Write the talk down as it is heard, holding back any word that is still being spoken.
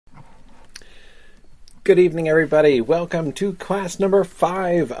Good evening, everybody. Welcome to class number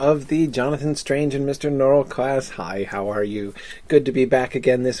 5 of the Jonathan Strange and Mr. Norrell class. Hi, how are you? Good to be back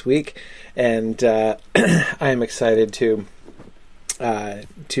again this week, and I am excited to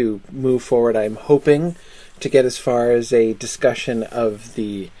move forward. I'm hoping to get as far as a discussion of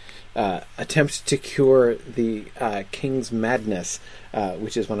the attempt to cure the King's Madness,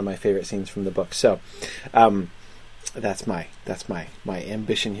 which is one of my favorite scenes from the book. So, that's my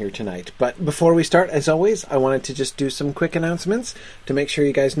ambition here tonight. But before we start, as always, I wanted to just do some quick announcements to make sure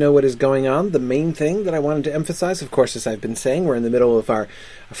you guys know what is going on. The main thing that I wanted to emphasize, of course, as I've been saying, we're in the middle of our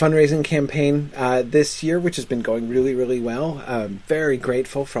fundraising campaign this year, which has been going really, really well. Very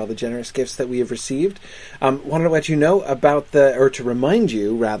grateful for all the generous gifts that we have received. Wanted to let you know about to remind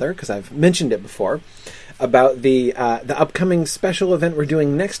you, rather, because I've mentioned it before, about the upcoming special event we're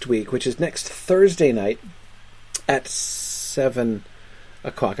doing next week, which is next Thursday night, at 7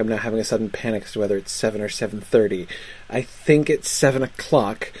 o'clock. I'm now having a sudden panic as to whether it's 7 or 7:30. I think it's 7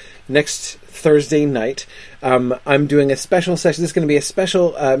 o'clock next Thursday night. I'm doing a special session. This is going to be a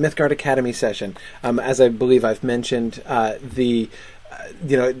special Mythgard Academy session. As I believe I've mentioned, during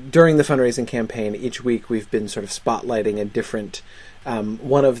the fundraising campaign, each week we've been sort of spotlighting a different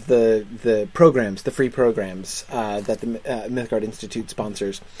one of the programs, the free programs that the Mythgard Institute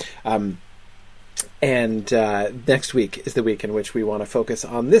sponsors. And next week is the week in which we want to focus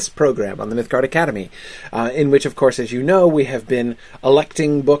on this program, on the Mythgard Academy, in which, of course, as you know, we have been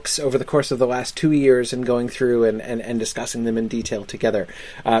electing books over the course of the last 2 years and going through and discussing them in detail together.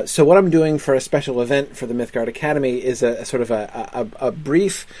 So what I'm doing for a special event for the Mythgard Academy is a sort of a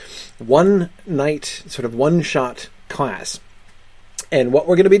brief, one-night, sort of one-shot class. And what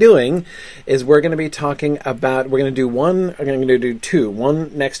we're going to be doing is we're going to be talking about, we're going to do two,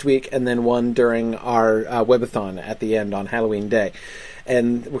 one next week and then one during our webathon at the end on Halloween Day.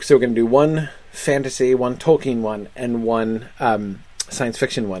 And so we're going to do one fantasy, one Tolkien one, and one science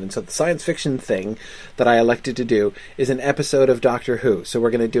fiction one. And so the science fiction thing that I elected to do is an episode of Doctor Who. So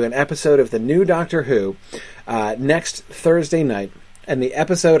we're going to do an episode of the new Doctor Who next Thursday night. And the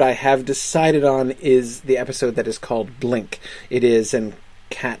episode I have decided on is the episode that is called Blink. It is, and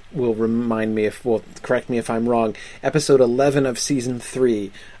Kat will correct me if I'm wrong, episode 11 of season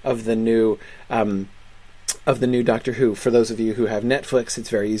 3 of the new Doctor Who. For those of you who have Netflix,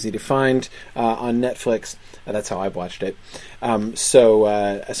 it's very easy to find on Netflix. That's how I've watched it. So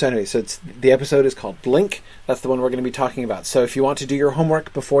the episode is called Blink. That's the one we're going to be talking about. So if you want to do your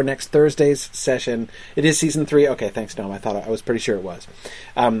homework before next Thursday's session, it is season 3. Okay, thanks, Dom. I was pretty sure it was.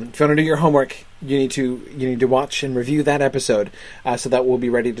 If you want to do your homework, you need to watch and review that episode so that we'll be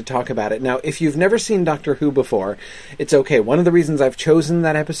ready to talk about it. Now, if you've never seen Doctor Who before, it's okay. One of the reasons I've chosen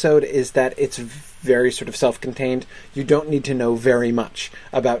that episode is that it's very sort of self-contained. You don't need to know very much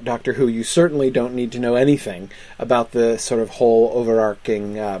about Doctor Who. You certainly don't need to know anything about the sort of whole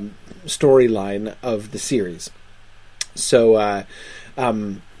overarching storyline of the series. So, there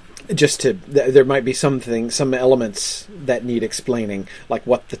might be some elements that need explaining, like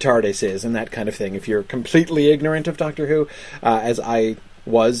what the TARDIS is and that kind of thing. If you're completely ignorant of Doctor Who, as I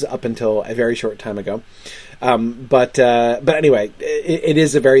was up until a very short time ago. But anyway, it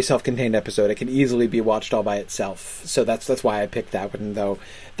is a very self-contained episode. It can easily be watched all by itself. So that's why I picked that one, though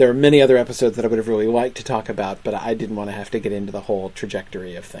there are many other episodes that I would have really liked to talk about, but I didn't want to have to get into the whole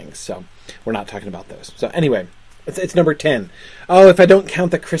trajectory of things. So we're not talking about those. So anyway, it's number 10. Oh, if I don't count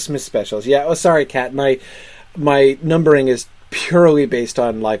the Christmas specials. Yeah, oh, sorry, Kat. My numbering is purely based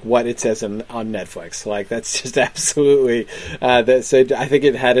on like what it says on Netflix. Like that's just absolutely so I think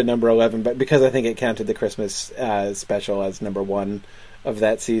it had a number 11, but because I think it counted the Christmas special as number 1 of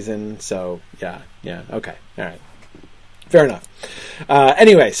that season. So yeah, okay, all right, fair enough.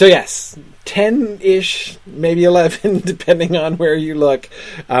 Anyway, so yes, 10-ish, maybe 11, depending on where you look.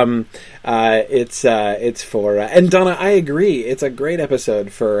 It's for and Donna, I agree. It's a great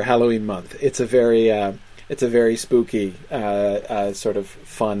episode for Halloween month. It's a very spooky, sort of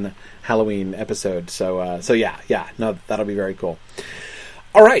fun Halloween episode. So yeah, no, that'll be very cool.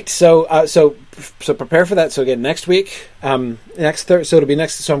 All right, so prepare for that. So again, next week, so it'll be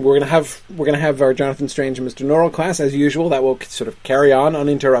next. So we're gonna have our Jonathan Strange and Mr. Norrell class as usual. That will sort of carry on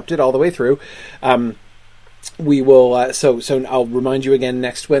uninterrupted all the way through. We will. So I'll remind you again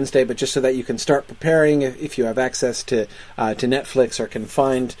next Wednesday, but just so that you can start preparing, if you have access to Netflix or can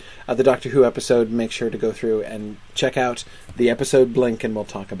find the Doctor Who episode, make sure to go through and check out the episode Blink, and we'll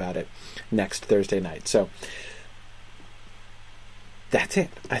talk about it next Thursday night. So that's it,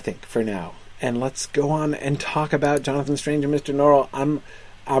 I think, for now. And let's go on and talk about Jonathan Strange and Mr. Norrell.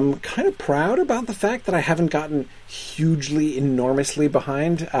 I'm kind of proud about the fact that I haven't gotten hugely, enormously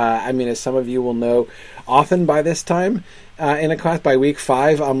behind. I mean, as some of you will know, often by this time in a class, by week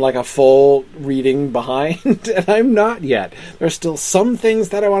 5, I'm like a full reading behind, and I'm not yet. There's still some things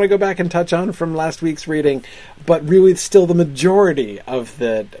that I want to go back and touch on from last week's reading, but really still the majority of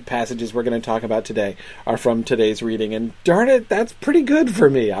the passages we're going to talk about today are from today's reading, and darn it, that's pretty good for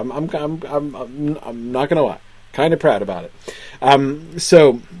me. I'm not going to lie. Kind of proud about it.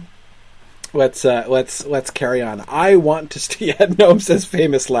 So let's carry on. I want to Noam says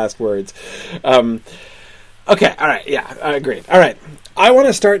famous last words. Okay, all right, yeah, agreed. All right, I want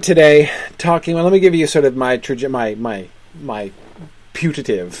to start today talking. Well, let me give you sort of my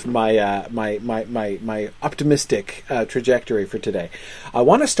putative, my optimistic trajectory for today. I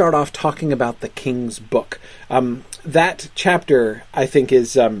want to start off talking about the King's Book. That chapter, I think,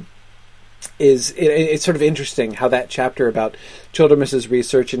 is it's sort of interesting how that chapter about Childermus's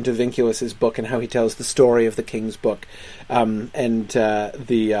research into Vinculus's book and how he tells the story of the King's Book and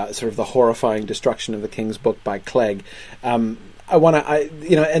the sort of the horrifying destruction of the King's Book by Clegg. And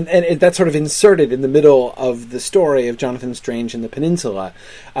that's sort of inserted in the middle of the story of Jonathan Strange in the Peninsula.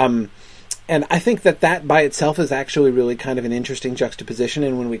 And I think that by itself is actually really kind of an interesting juxtaposition.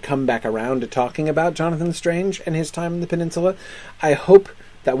 And when we come back around to talking about Jonathan Strange and his time in the Peninsula, I hope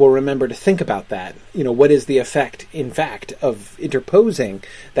that we'll remember to think about that. You know, what is the effect, in fact, of interposing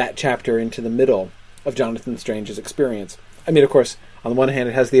that chapter into the middle of Jonathan Strange's experience? I mean, of course, on the one hand,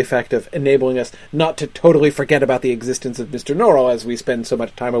 it has the effect of enabling us not to totally forget about the existence of Mr. Norrell as we spend so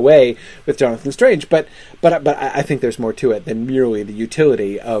much time away with Jonathan Strange, but I think there's more to it than merely the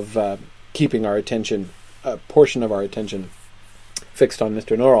utility of keeping our attention, a portion of our attention, fixed on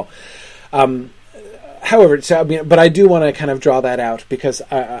Mr. Norrell. However, but I do want to kind of draw that out because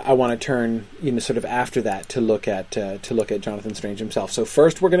I want to turn, sort of after that to look at Jonathan Strange himself. So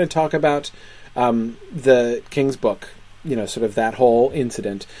first, we're going to talk about the King's Book, sort of that whole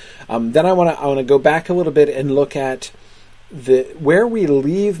incident. Then I want to go back a little bit and look at where we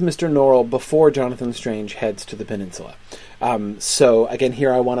leave Mr. Norrell before Jonathan Strange heads to the Peninsula. So again,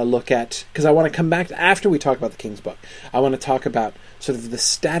 here I want to look at, because I want to come back after we talk about the King's Book. I want to talk about sort of the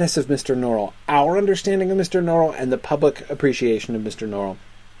status of Mr. Norrell, our understanding of Mr. Norrell, and the public appreciation of Mr. Norrell,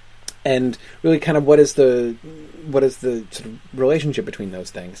 and really kind of what is the sort of relationship between those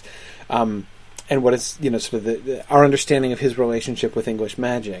things, and what is sort of our understanding of his relationship with English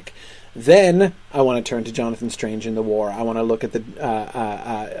magic. Then I want to turn to Jonathan Strange in the war. I want to look at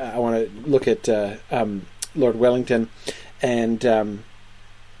Lord Wellington, and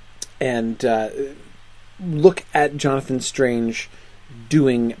look at Jonathan Strange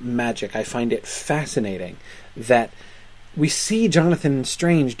doing magic. I find it fascinating that we see Jonathan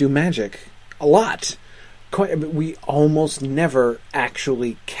Strange do magic a lot. We almost never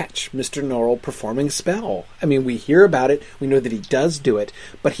actually catch Mr. Norrell performing a spell. I mean, we hear about it, we know that he does do it,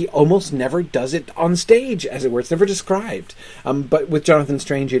 but he almost never does it on stage, as it were. It's never described. But with Jonathan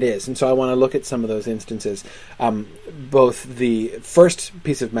Strange it is, and so I want to look at some of those instances. Both the first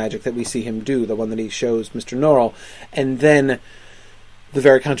piece of magic that we see him do, the one that he shows Mr. Norrell, and then the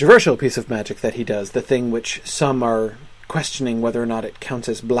very controversial piece of magic that he does, the thing which some are questioning whether or not it counts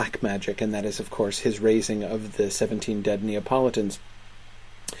as black magic, and that is, of course, his raising of the 17 dead Neapolitans.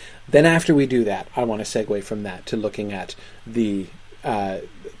 Then after we do that, I want to segue from that to looking at the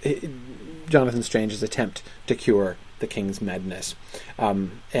Jonathan Strange's attempt to cure the King's madness.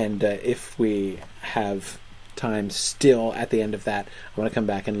 If we have time still at the end of that, I want to come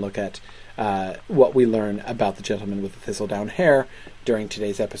back and look at what we learn about the gentleman with the thistledown hair during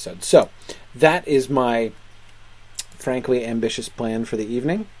today's episode. So that is my frankly ambitious plan for the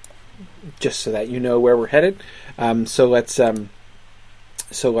evening, just so that you know where we're headed. So let's do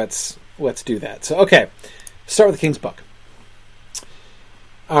that. So okay, start with the King's Book.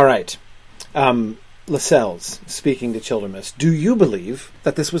 All right, Lascelles speaking to Childermus. Do you believe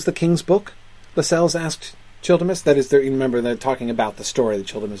that this was the King's Book? Lascelles asked Childermus. That is, remember they're talking about the story that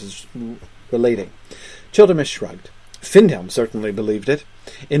Childermus is relating. Childermus shrugged. Findhelm certainly believed it.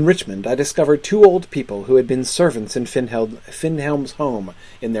 In Richmond, I discovered 2 old people who had been servants in Findhelm's home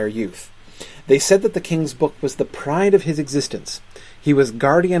in their youth. They said that the King's Book was the pride of his existence. He was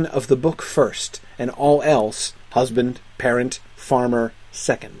guardian of the book first, and all else, husband, parent, farmer,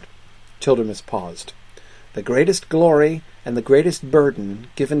 second. Childermus paused. The greatest glory and the greatest burden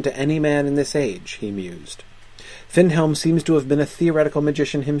given to any man in this age, he mused. Findhelm seems to have been a theoretical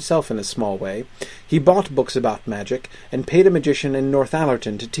magician himself in a small way. He bought books about magic, and paid a magician in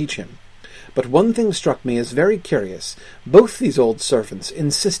Northallerton to teach him. But one thing struck me as very curious. Both these old servants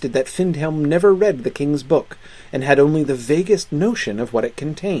insisted that Findhelm never read the king's book, and had only the vaguest notion of what it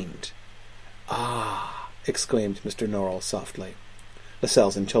contained. "Ah!" exclaimed Mr. Norrell softly.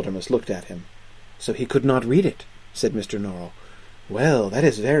 Lascelles and Childermus looked at him. "So he could not read it," said Mr. Norrell. "Well, that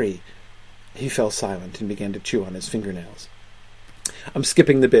is very—" He fell silent and began to chew on his fingernails. I'm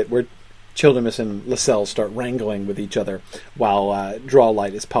skipping the bit where Childermus and Lascelles start wrangling with each other while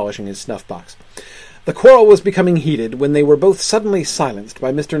Drawlight is polishing his snuff-box. The quarrel was becoming heated when they were both suddenly silenced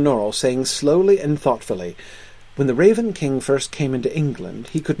by Mr. Norrell saying slowly and thoughtfully, "When the Raven King first came into England,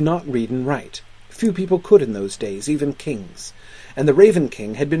 he could not read and write. Few people could in those days, even kings. And the Raven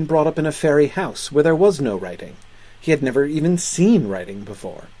King had been brought up in a fairy house where there was no writing. He had never even seen writing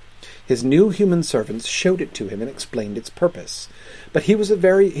before. His new human servants showed it to him and explained its purpose. But he was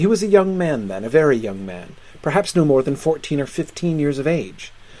a young man then, a very young man, perhaps no more than 14 or 15 years of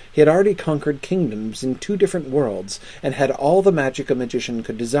age. He had already conquered kingdoms in 2 different worlds, and had all the magic a magician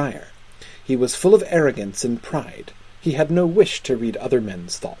could desire. He was full of arrogance and pride. He had no wish to read other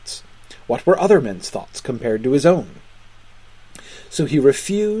men's thoughts. What were other men's thoughts compared to his own? So he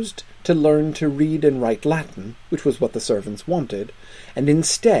refused to learn to read and write Latin, which was what the servants wanted, and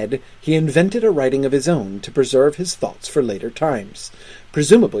instead he invented a writing of his own to preserve his thoughts for later times.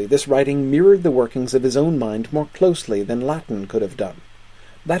 Presumably this writing mirrored the workings of his own mind more closely than Latin could have done.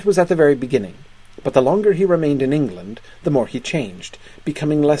 That was at the very beginning, but the longer he remained in England, the more he changed,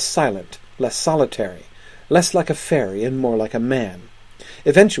 becoming less silent, less solitary, less like a fairy and more like a man.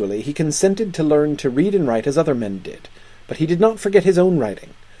 Eventually he consented to learn to read and write as other men did, but he did not forget his own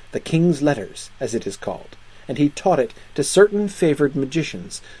writing, the King's Letters, as it is called, and he taught it to certain favoured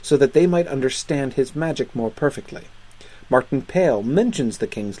magicians, so that they might understand his magic more perfectly. Martin Pale mentions the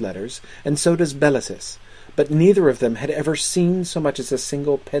King's Letters, and so does Bellicis, but neither of them had ever seen so much as a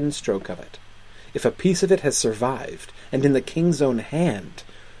single pen-stroke of it. If a piece of it has survived, and in the King's own hand,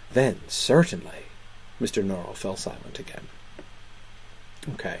 then certainly— Mr. Norrell fell silent again.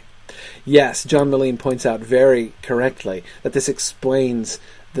 Okay. Yes, John Moline points out very correctly that this explains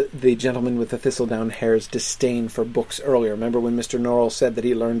the gentleman with the thistledown hair's disdain for books earlier. Remember when Mr. Norrell said that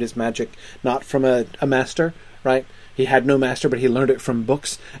he learned his magic not from a master, right? He had no master, but he learned it from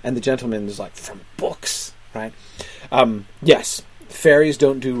books, and the gentleman is like, from books, right? Yes, fairies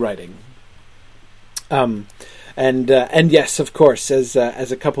don't do writing. And yes, of course, as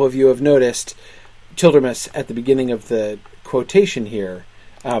a couple of you have noticed, Childermus at the beginning of the quotation here,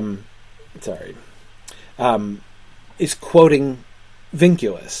 is quoting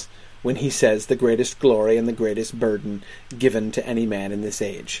Vinculus when he says the greatest glory and the greatest burden given to any man in this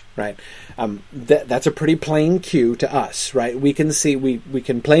age, right? That's a pretty plain cue to us, right? We can see, we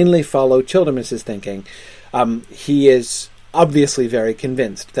can plainly follow Childermus's thinking. He is obviously very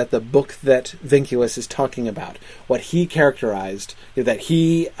convinced that the book that Vinculus is talking about, what he characterized, that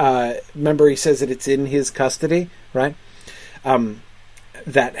he, remember he says that it's in his custody, right?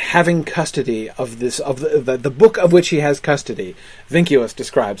 That having custody of this, of the book of which he has custody, Vinculus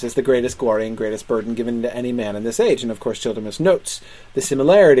describes as the greatest glory and greatest burden given to any man in this age. And of course, Childermus notes the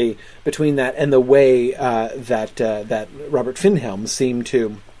similarity between that and the way that Robert Findhelm seemed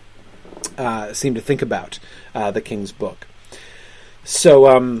to think about the King's book. So,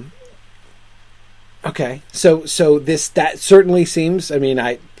 okay, so that certainly seems. I mean,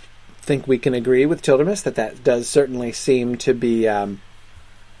 I think we can agree with Childermus that does certainly seem to be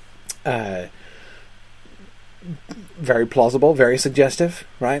very plausible, very suggestive,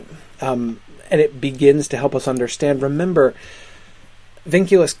 right? And it begins to help us understand. Remember,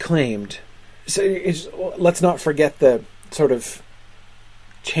 Vinculus claimed. So let's not forget the sort of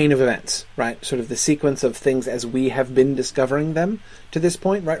chain of events, right? Sort of the sequence of things as we have been discovering them to this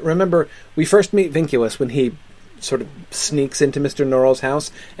point, right? Remember, we first meet Vinculus when he sort of sneaks into Mr. Norrell's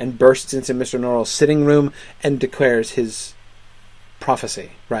house and bursts into Mr. Norrell's sitting room and declares his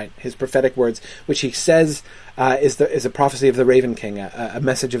prophecy, right? His prophetic words, which he says is a prophecy of the Raven King, a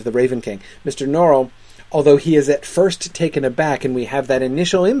message of the Raven King. Mr. Norrell, although he is at first taken aback, and we have that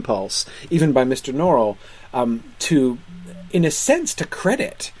initial impulse, even by Mr. Norrell, to, in a sense, to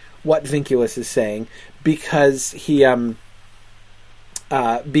credit what Vinculus is saying, because he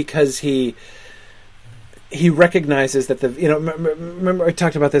recognizes that remember I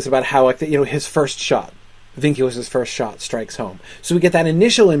talked about this, about how, like, his first shot, Vinculus's first shot, strikes home. So we get that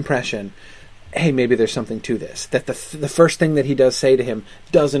initial impression, hey, maybe there's something to this, that the first thing that he does say to him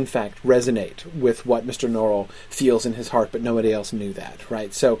does in fact resonate with what Mr. Norrell feels in his heart, but nobody else knew that,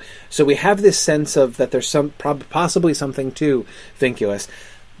 right? So we have this sense of that there's possibly something to Vinculus,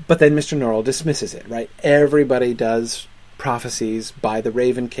 but then Mr. Norrell dismisses it, right? Everybody does prophecies by the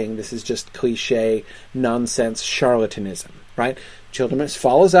Raven King. This is just cliche, nonsense, charlatanism, right? Childermus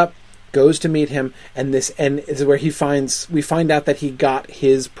follows up, goes to meet him, and this is where we find out that he got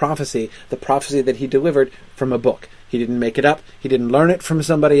his prophecy, the prophecy that he delivered, from a book. He didn't make it up. He didn't learn it from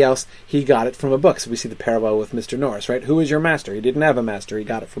somebody else. He got it from a book. So we see the parallel with Mr. Norris, right? Who is your master? He didn't have a master. He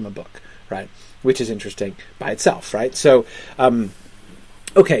got it from a book, right? Which is interesting by itself, right? So,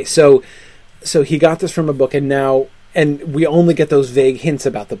 okay, so he got this from a book, and we only get those vague hints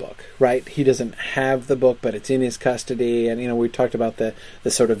about the book, right? He doesn't have the book, but it's in his custody, and we talked about the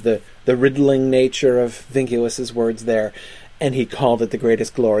sort of the riddling nature of Vinculus's words there, and he called it the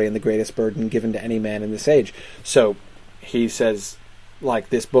greatest glory and the greatest burden given to any man in this age. So he says, like,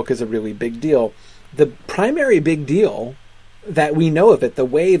 this book is a really big deal. The primary big deal that we know of it, the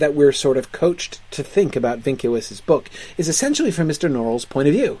way that we're sort of coached to think about Vinculus's book, is essentially from Mr. Norrell's point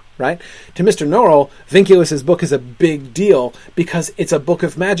of view, right? To Mr. Norrell, Vinculus's book is a big deal because it's a book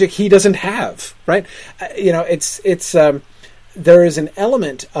of magic he doesn't have, right? There is an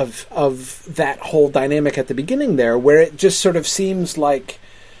element of that whole dynamic at the beginning there where it just sort of seems like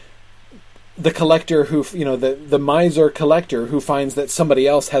the collector who, the miser collector who finds that somebody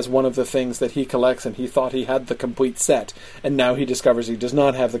else has one of the things that he collects and he thought he had the complete set, and now he discovers he does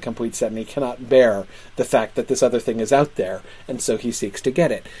not have the complete set and he cannot bear the fact that this other thing is out there, and so he seeks to get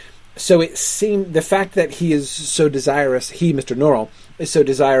it. So it seemed the fact that he is so desirous, Mr. Norrell, is so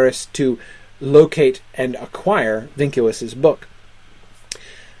desirous to locate and acquire Vinculus's book,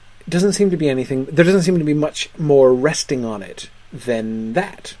 there doesn't seem to be much more resting on it than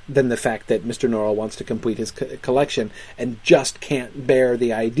the fact that Mr. Norrell wants to complete his collection and just can't bear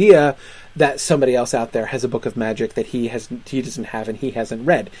the idea that somebody else out there has a book of magic that he doesn't have and he hasn't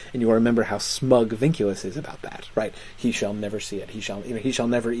read. And you'll remember how smug Vinculus is about that, right? He shall never see it. He shall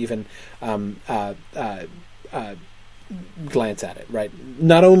never even glance at it, right?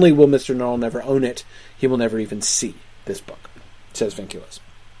 Not only will Mr. Norrell never own it, he will never even see this book, says Vinculus.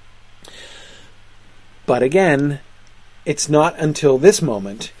 But again, it's not until this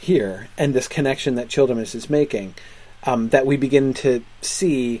moment here and this connection that Childermus is making that we begin to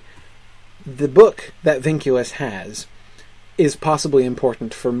see the book that Vinculus has is possibly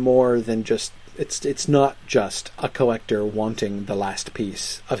important for more than just... It's not just a collector wanting the last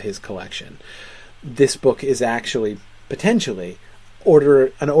piece of his collection. This book is actually, potentially,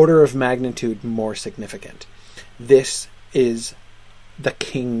 an order of magnitude more significant. This is the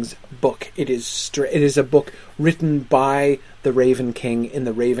King's book. It is a book written by the Raven King in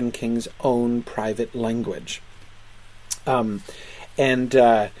the Raven King's own private language. That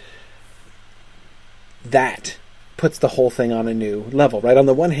puts the whole thing on a new level, right? On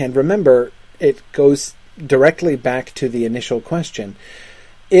the one hand, remember, it goes directly back to the initial question.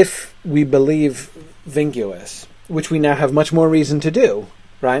 If we believe Vinculus, which we now have much more reason to do,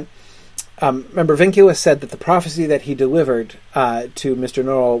 right? Remember, Vinculus said that the prophecy that he delivered to Mr.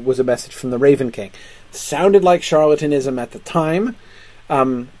 Norrell was a message from the Raven King. Sounded like charlatanism at the time,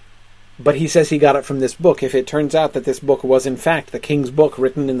 but he says he got it from this book. If it turns out that this book was, in fact, the King's book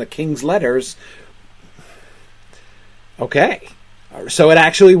written in the King's letters, okay. So it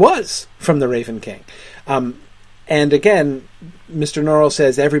actually was from the Raven King. And again, Mr. Norrell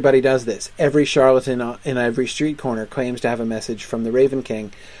says everybody does this. Every charlatan in every street corner claims to have a message from the Raven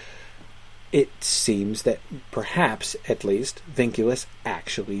King. It seems that perhaps, at least, Vinculus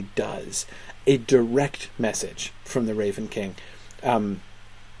actually does. A direct message from the Raven King. In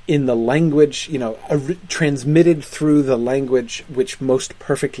the language, transmitted through the language which most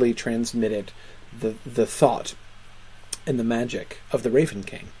perfectly transmitted the thought and the magic of the Raven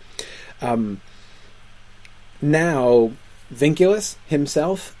King. Now, Vinculus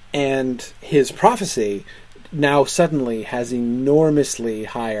himself and his prophecy now suddenly has enormously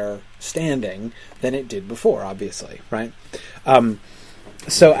higher standing than it did before, obviously, right?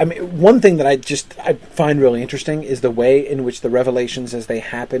 So, one thing that I find really interesting is the way in which the revelations as they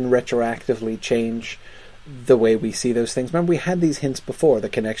happen retroactively change the way we see those things. Remember, we had these hints before, the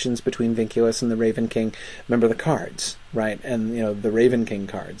connections between Vinculus and the Raven King. Remember the cards, right? And, the Raven King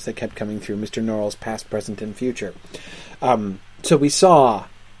cards that kept coming through, Mr. Norrell's past, present, and future. So we saw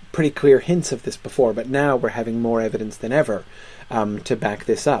pretty clear hints of this before, but now we're having more evidence than ever to back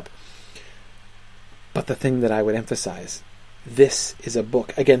this up. But the thing that I would emphasize, this is a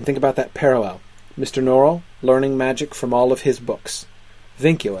book. Again, think about that parallel. Mr. Norrell, learning magic from all of his books.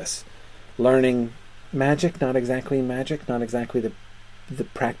 Vinculus, learning magic, not exactly the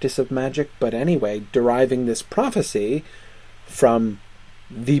practice of magic, but anyway, deriving this prophecy from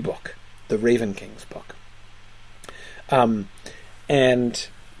the book, the Raven King's book. And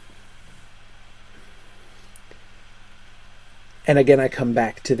And again, I come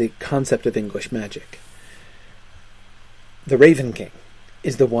back to the concept of English magic. The Raven King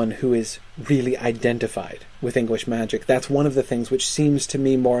is the one who is really identified with English magic. That's one of the things which seems to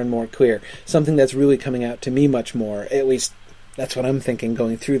me more and more clear. Something that's really coming out to me much more, at least that's what I'm thinking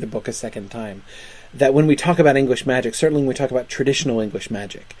going through the book a second time. That when we talk about English magic, certainly when we talk about traditional English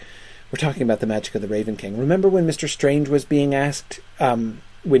magic, we're talking about the magic of the Raven King. Remember when Mr. Strange was being asked,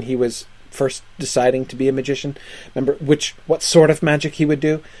 when he was first deciding to be a magician, remember what sort of magic he would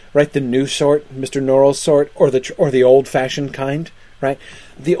do, right? The new sort, Mr. Norrell's sort, or the old-fashioned kind, right?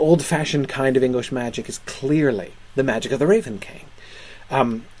 The old-fashioned kind of English magic is clearly the magic of the Raven King.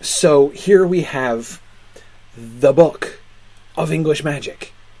 So here we have the book of English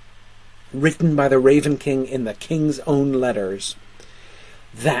magic, written by the Raven King in the King's own letters.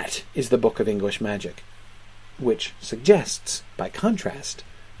 That is the book of English magic, which suggests, by contrast,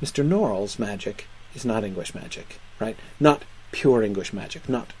 Mr. Norrell's magic is not English magic, right? Not pure English magic,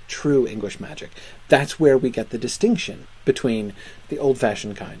 not true English magic. That's where we get the distinction between the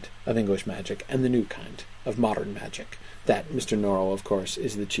old-fashioned kind of English magic and the new kind of modern magic that Mr. Norrell, of course,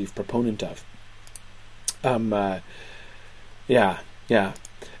 is the chief proponent of.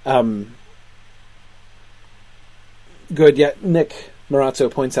 Good, yeah, Nick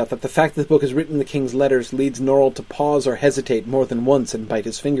Marazzo points out that the fact that the book is written in the King's letters leads Norrell to pause or hesitate more than once and bite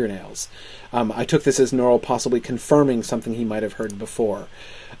his fingernails. I took this as Norrell possibly confirming something he might have heard before.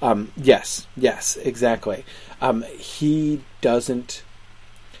 Yes, exactly. He doesn't...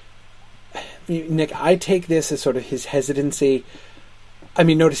 Nick, I take this as sort of his hesitancy. I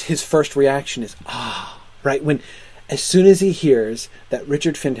mean, notice his first reaction is, right? As soon as he hears that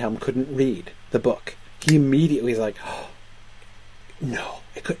Richard Findhelm couldn't read the book, he immediately is like, no,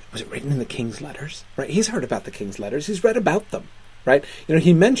 was it written in the King's letters? Right? He's heard about the King's letters. He's read about them, right? You know,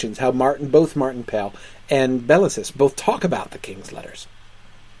 he mentions how both Martin Pell and Bellicis both talk about the King's letters,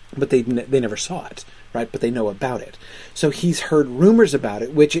 but they never saw it, right? But they know about it. So he's heard rumors about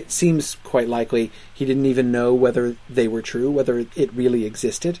it, which it seems quite likely he didn't even know whether they were true, whether it really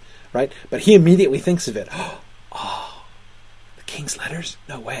existed, right? But he immediately thinks of it. Oh, the King's letters?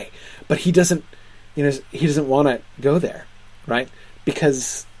 No way. But he doesn't want to go there, right?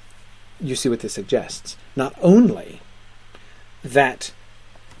 Because you see what this suggests. Not only that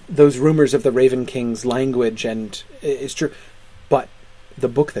those rumors of the Raven King's language and is true, but the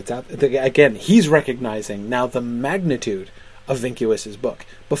book that's out, again, he's recognizing now the magnitude of Vinculus's book.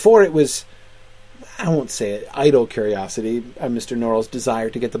 Before it was, I won't say it, idle curiosity. Mr. Norrell's desire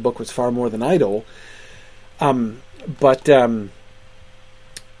to get the book was far more than idle. But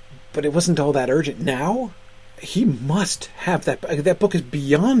it wasn't all that urgent. Now, he must have that. That book is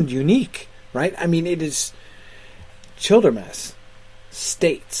beyond unique, right? I mean, it is... Childermas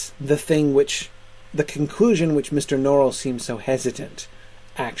states the conclusion which Mr. Norrell seems so hesitant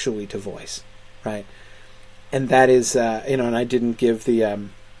actually to voice, right? And that is, and I didn't give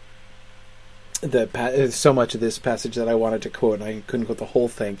so much of this passage that I wanted to quote, and I couldn't quote the whole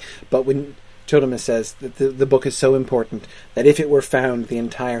thing, but when Childermas says that the book is so important that if it were found, the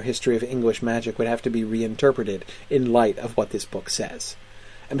entire history of English magic would have to be reinterpreted in light of what this book says.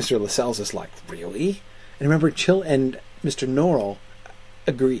 And Mr. Lascelles is like, really? And remember, and Mr. Norrell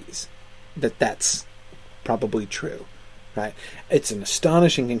agrees that that's probably true, right? It's an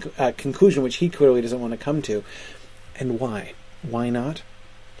astonishing conclusion which he clearly doesn't want to come to. And why? Why not?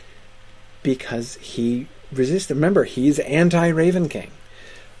 Because he resists. Remember, he's anti-Raven King.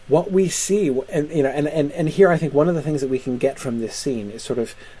 What we see, and here I think one of the things that we can get from this scene is sort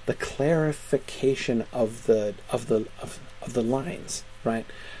of the clarification of the lines, right?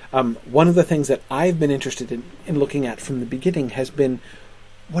 One of the things that I've been interested in looking at from the beginning has been,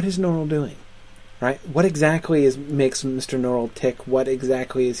 what is Norrell doing, right? What exactly makes Mr. Norrell tick? What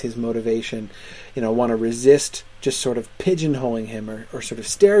exactly is his motivation? Want to resist just sort of pigeonholing him or sort of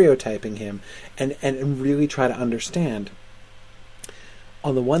stereotyping him, and really try to understand.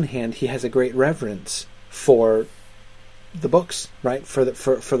 On the one hand, he has a great reverence for the books, right? For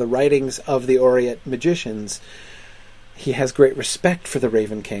the writings of the Oriate magicians. He has great respect for the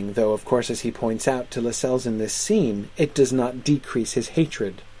Raven King, though, of course, as he points out to Lascelles in this scene, it does not decrease his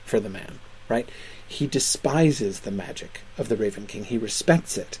hatred for the man, right? He despises the magic of the Raven King. He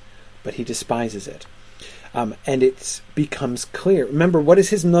respects it, but he despises it. And it becomes clear. Remember, what is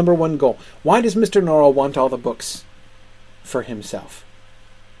his number one goal? Why does Mr. Norrell want all the books for himself?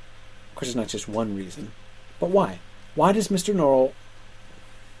 Of course, it's not just one reason. But why? Why does Mr. Norrell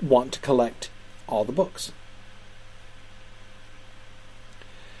want to collect all the books?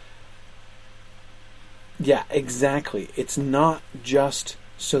 Yeah, exactly. It's not just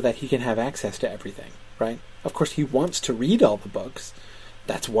so that he can have access to everything, right? Of course, he wants to read all the books.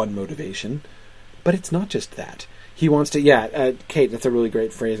 That's one motivation. But it's not just that. He wants to, Kate, that's a really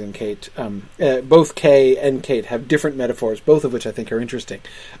great phrasing, Kate. Both Kay and Kate have different metaphors, both of which I think are interesting.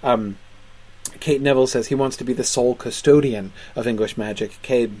 Kate Neville says he wants to be the sole custodian of English magic.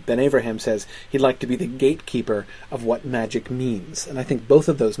 Kay Ben Abraham says he'd like to be the gatekeeper of what magic means. And I think both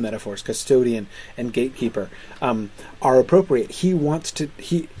of those metaphors, custodian and gatekeeper, are appropriate. He wants to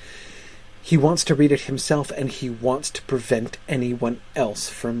read it himself, and he wants to prevent anyone else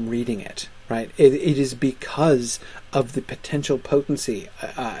from reading it. Right? It is because of the potential potency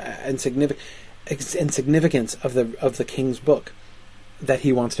and significance of the King's book that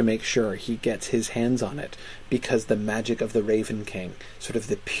he wants to make sure he gets his hands on it, because the magic of the Raven King, sort of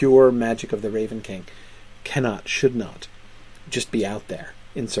the pure magic of the Raven King, should not just be out there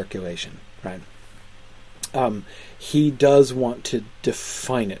in circulation, right? He does want to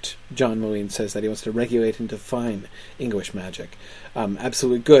define it. John Moline says that he wants to regulate and define English magic.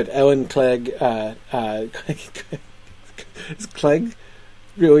 Absolutely good. Ellen Clegg, is Clegg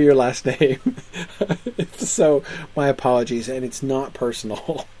really your last name? If so, my apologies, and it's not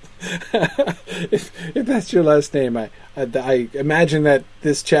personal. if that's your last name, I imagine that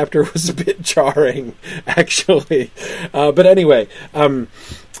this chapter was a bit jarring, actually. But anyway,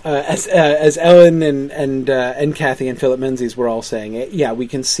 as Ellen and Kathy and Philip Menzies were all saying, we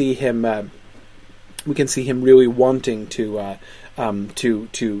can see him. We can see him really wanting to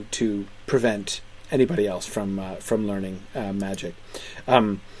prevent anybody else from learning magic.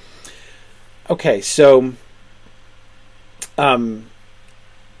 Okay, so.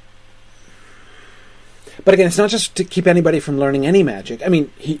 But again, it's not just to keep anybody from learning any magic. I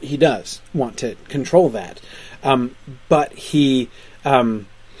mean, he does want to control that. But he... so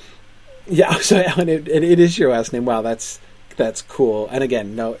Ellen, it is your last name. Wow, that's cool. And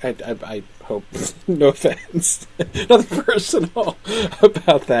again, no, I hope, no offense, nothing personal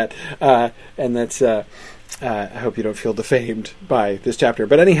about that. And that's... I hope you don't feel defamed by this chapter.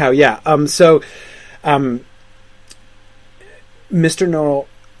 But anyhow, Mr. Norrell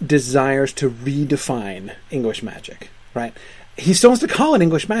desires to redefine English magic, right? He still wants to call it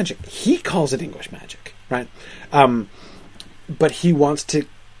English magic. He calls it English magic, right? But he wants to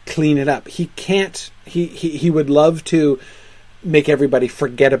clean it up. He can't. He would love to make everybody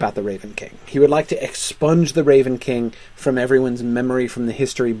forget about the Raven King. He would like to expunge the Raven King from everyone's memory, from the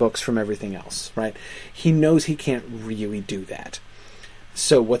history books, from everything else, right? He knows he can't really do that.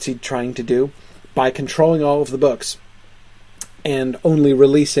 So what's he trying to do? By controlling all of the books and only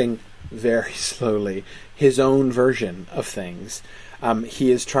releasing very slowly his own version of things, he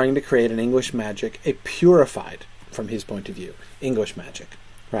is trying to create an English magic, a purified, from his point of view, English magic,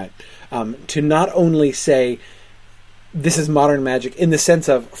 right? To not only say, this is modern magic in the sense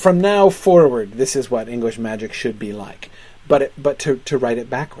of, from now forward, this is what English magic should be like, but to write it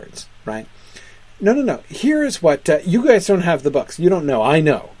backwards, right? No. Here's what, you guys don't have the books. You don't know. I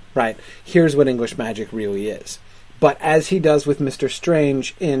know, right? Here's what English magic really is. But as he does with Mr.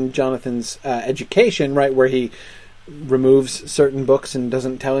 Strange in Jonathan's education, right, where he removes certain books and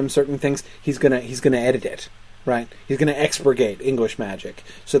doesn't tell him certain things, he's gonna edit it, right? He's gonna expurgate English magic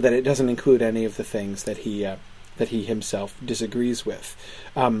so that it doesn't include any of the things that he himself disagrees with.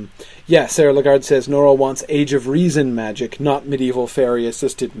 Sarah Lagarde says Norrell wants Age of Reason magic, not medieval fairy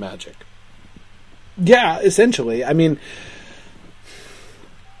assisted magic. Yeah, essentially. I mean,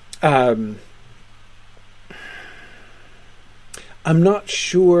 I'm not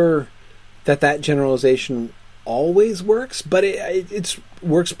sure that generalization always works, but it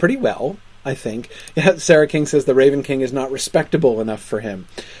works pretty well, I think. Yeah, Sarah King says the Raven King is not respectable enough for him.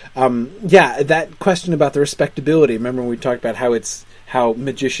 That question about the respectability, remember when we talked about how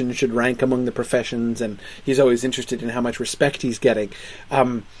magicians should rank among the professions, and he's always interested in how much respect he's getting.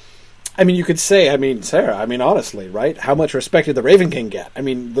 I mean, you could say, Sarah, honestly, right? How much respect did the Raven King get? I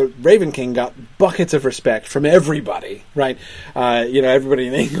mean, the Raven King got buckets of respect from everybody, right? Everybody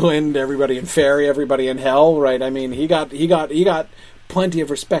in England, everybody in Fairy, everybody in Hell, right? I mean, he got plenty of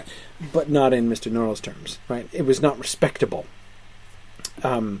respect, but not in Mr. Norrell's terms, right? It was not respectable.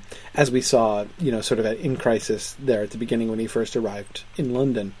 As we saw, sort of in Crisis there at the beginning when he first arrived in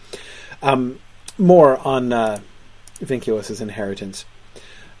London. More on Vinculus's inheritance.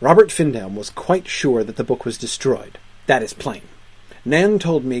 Robert Findhelm was quite sure that the book was destroyed. That is plain. Nan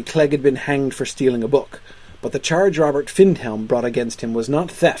told me Clegg had been hanged for stealing a book, but the charge Robert Findhelm brought against him was not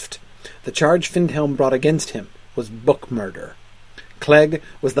theft. The charge Findhelm brought against him was book murder. Clegg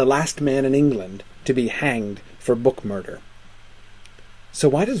was the last man in England to be hanged for book murder. So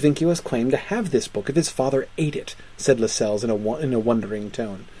why does Vinculus claim to have this book if his father ate it? Said Lascelles in a wondering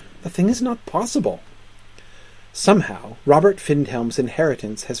tone. The thing is not possible. Somehow, Robert Findhelm's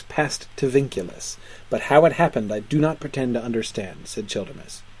inheritance has passed to Vinculus, but how it happened I do not pretend to understand, said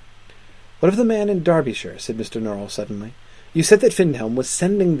Childermus. What of the man in Derbyshire? Said Mr. Norrell suddenly. You said that Findhelm was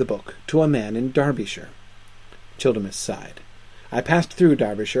sending the book to a man in Derbyshire. Childermus sighed. I passed through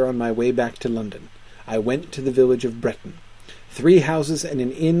Derbyshire on my way back to London. I went to the village of Breton. 3 houses and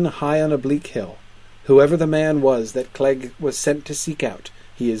an inn high on a bleak hill. Whoever the man was that Clegg was sent to seek out,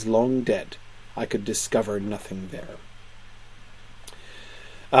 he is long dead. I could discover nothing there.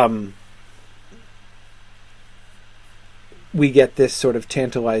 We get this sort of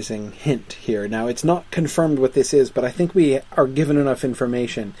tantalizing hint here. Now, it's not confirmed what this is, but I think we are given enough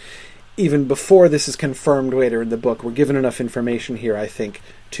information. Even before this is confirmed later in the book, we're given enough information here, I think,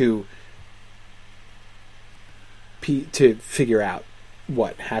 to figure out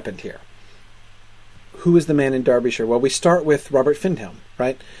what happened here. Who is the man in Derbyshire? Well, we start with Robert Findhelm,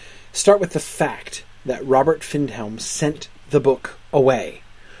 right? Start with the fact that Robert Findhelm sent the book away.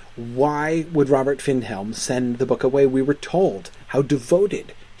 Why would Robert Findhelm send the book away? We were told how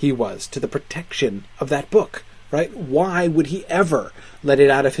devoted he was to the protection of that book, right? Why would he ever let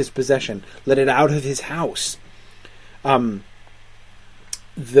it out of his possession, let it out of his house? Well,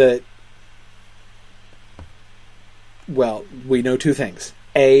 we know 2 things.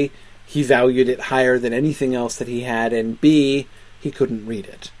 A, he valued it higher than anything else that he had, and B, he couldn't read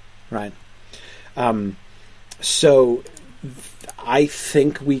it, right? So I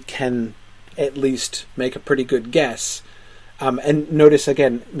think we can at least make a pretty good guess. And notice,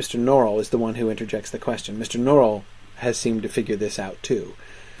 again, Mr. Norrell is the one who interjects the question. Mr. Norrell has seemed to figure this out, too.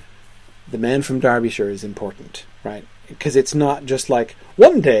 The man from Derbyshire is important, right? Because it's not just like,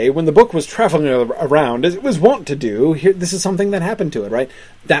 one day when the book was traveling around, as it was wont to do, this is something that happened to it, right?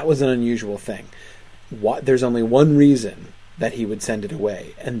 That was an unusual thing. There's only one reason that he would send it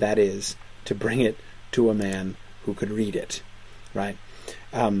away, and that is to bring it to a man who could read it, right?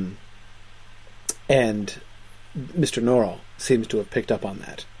 And Mr. Norrell seems to have picked up on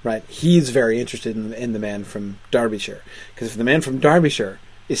that, right? He's very interested in the man from Derbyshire, because if the man from Derbyshire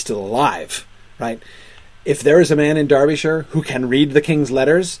is still alive, right? If there is a man in Derbyshire who can read the king's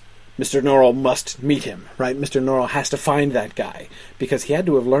letters, Mr. Norrell must meet him, right? Mr. Norrell has to find that guy, because he had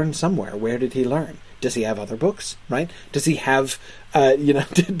to have learned somewhere. Where did he learn? Does he have other books, right? Does he have,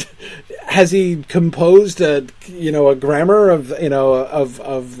 has he composed a grammar of the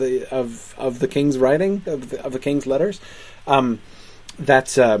king's writing, of the king's letters?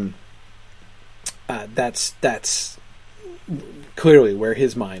 That's clearly where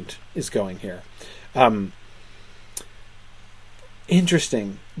his mind is going here.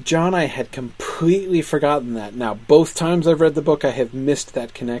 Interesting. John, I had completely forgotten that. Now, both times I've read the book, I have missed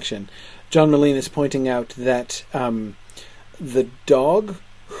that connection. John Moline is pointing out that the dog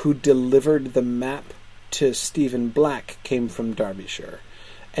who delivered the map to Stephen Black came from Derbyshire.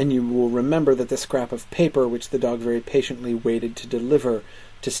 And you will remember that the scrap of paper which the dog very patiently waited to deliver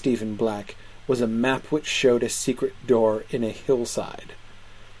to Stephen Black was a map which showed a secret door in a hillside.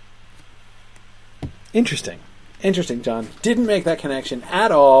 Interesting, John. Didn't make that connection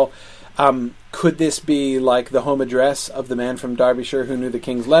at all. Could this be like the home address of the man from Derbyshire who knew the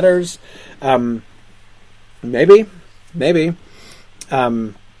king's letters? Maybe.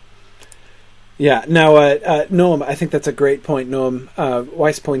 Yeah. Now, Noam, I think that's a great point. Noam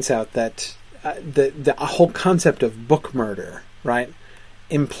Weiss points out that the whole concept of book murder, right,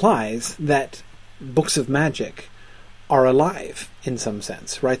 implies that books of magic are alive in some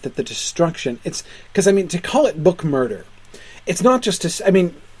sense, right? That the destruction, it's because, to call it book murder, it's not just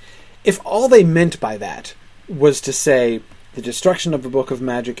to, if all they meant by that was to say the destruction of a book of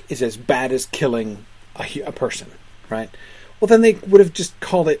magic is as bad as killing a person, right? Well, then they would have just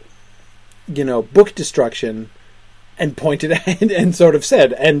called it, book destruction, and pointed and sort of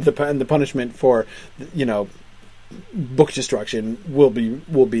said, and the punishment for, book destruction will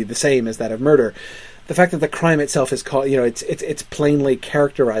be the same as that of murder. The fact that the crime itself is called, it's plainly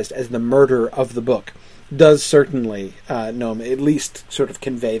characterized as the murder of the book, does certainly, at least sort of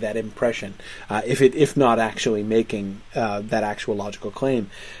convey that impression, if not actually making that actual logical claim.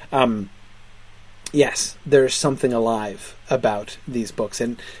 Yes, there's something alive about these books,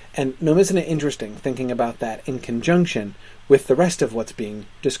 and isn't it interesting thinking about that in conjunction with the rest of what's being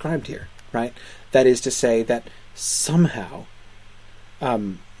described here, right? That is to say that somehow,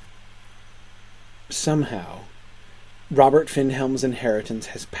 Robert Findhelm's inheritance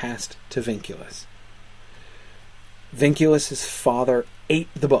has passed to Vinculus. Vinculus's father ate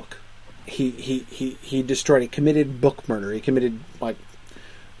the book. He destroyed it. Committed book murder. He committed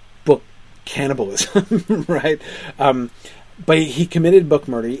book cannibalism, right? But he committed book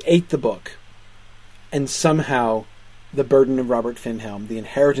murder. He ate the book, and somehow the burden of Robert Finhelm, the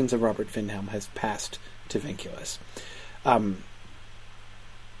inheritance of Robert Finhelm, has passed to Vinculus.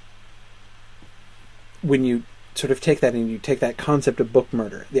 When you sort of take that and you take that concept of book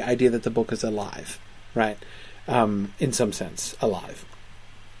murder, the idea that the book is alive, right? In some sense, alive.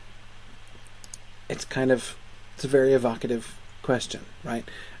 It's a very evocative question, right?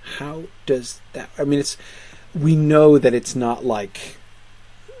 How does that, we know that it's not like,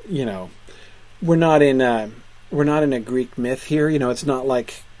 we're not in a Greek myth here, it's not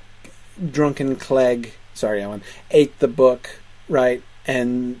like drunken Clegg, ate the book, right?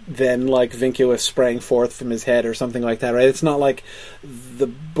 And then, like, Vinculus sprang forth from his head or something like that, right? It's not like the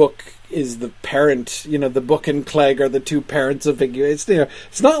book is the parent, the book and Clegg are the two parents of Vinculus.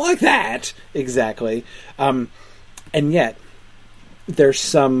 It's not like that, exactly. And yet, there's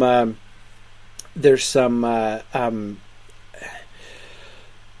some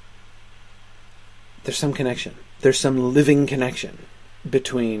connection. There's some living connection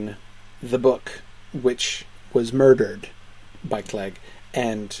between the book, which was murdered by Clegg,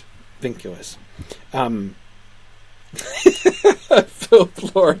 and Vinculus.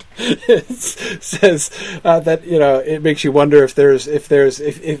 Philip Lord says that it makes you wonder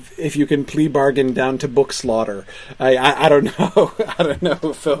if you can plea bargain down to book slaughter. I don't know. I don't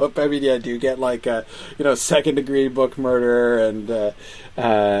know, Philip. Do you get like second degree book murder and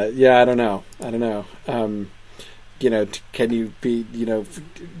I don't know. Can you be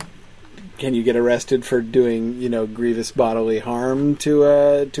can you get arrested for doing grievous bodily harm to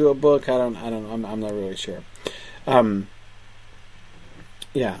a book? I'm not really sure. One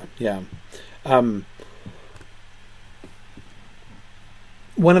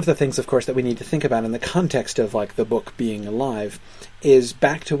of the things, of course, that we need to think about in the context of like the book being alive is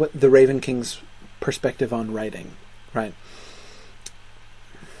back to what the Raven King's perspective on writing, right?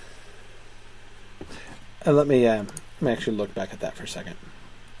 Let me actually look back at that for a second.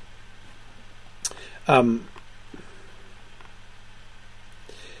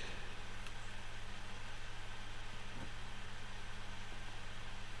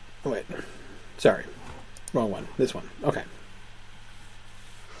 Wait, sorry, wrong one. This one. Okay.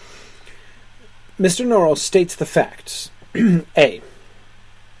 Mr. Norrell states the facts. A,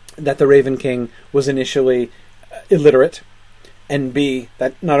 that the Raven King was initially illiterate, and B,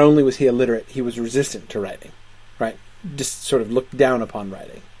 that not only was he illiterate, he was resistant to writing, right? Just sort of looked down upon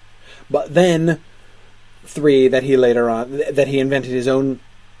writing. But then, 3, that he invented his own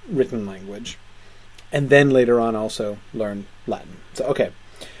written language, and then later on also learned Latin. So, okay.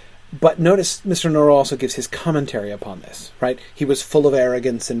 But notice Mr. Norrell also gives his commentary upon this, right? He was full of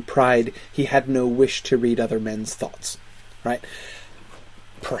arrogance and pride. He had no wish to read other men's thoughts, right?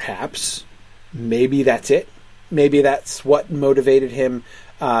 Perhaps, maybe that's it. Maybe that's what motivated him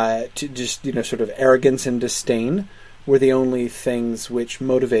to just, sort of arrogance and disdain were the only things which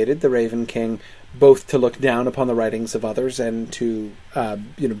motivated the Raven King both to look down upon the writings of others and to,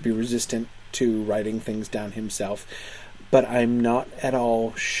 be resistant to writing things down himself. But I'm not at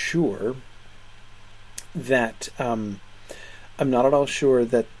all sure that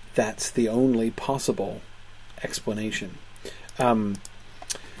that's the only possible explanation.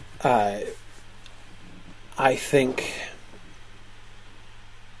 I think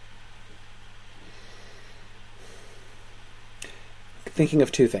thinking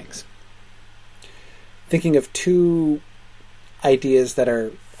of two things. Thinking of two ideas that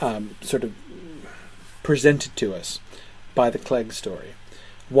are sort of presented to us by the Clegg story.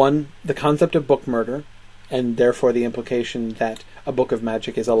 One, the concept of book murder, and therefore the implication that a book of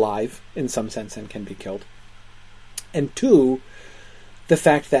magic is alive in some sense and can be killed. And 2, the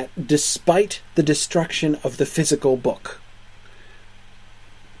fact that despite the destruction of the physical book,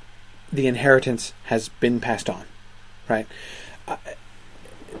 the inheritance has been passed on, right?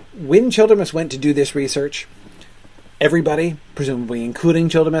 When Childermus went to do this research, everybody, presumably including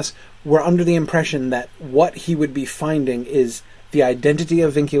Childermus, were under the impression that what he would be finding is the identity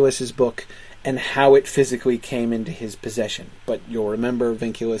of Vinculus's book and how it physically came into his possession. But you'll remember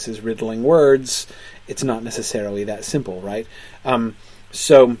Vinculus's riddling words. It's not necessarily that simple, right?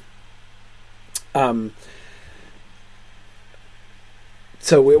 So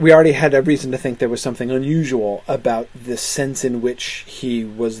we already had a reason to think there was something unusual about the sense in which he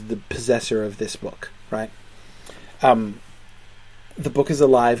was the possessor of this book, right? The book is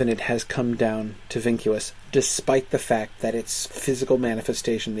alive and it has come down to Vinculus, despite the fact that its physical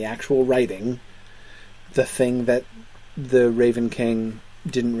manifestation, the actual writing, the thing that the Raven King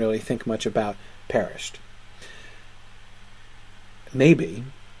didn't really think much about, perished. Maybe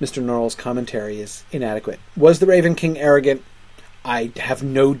Mr. Norrell's commentary is inadequate. Was the Raven King arrogant? I have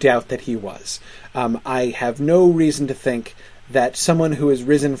no doubt that he was. I have no reason to think that someone who has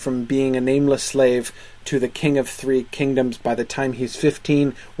risen from being a nameless slave to the king of 3 kingdoms by the time he's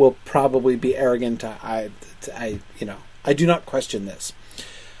 15 will probably be arrogant. I do not question this.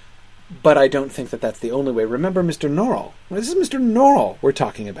 But I don't think that that's the only way. Remember Mr. Norrell. This is Mr. Norrell we're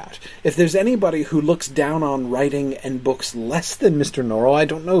talking about. If there's anybody who looks down on writing and books less than Mr. Norrell, I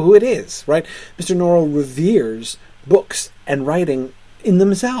don't know who it is, right? Mr. Norrell reveres books and writing in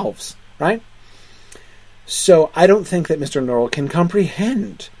themselves, right? So I don't think that Mr. Norrell can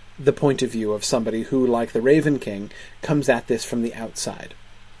comprehend the point of view of somebody who, like the Raven King, comes at this from the outside.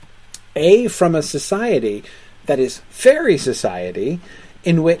 From a society that is fairy society,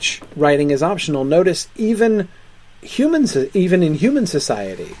 in which writing is optional. Notice even in human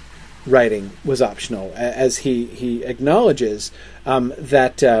society, writing was optional, as he acknowledges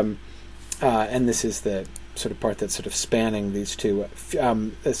that, and this is the sort of part that's sort of spanning these two.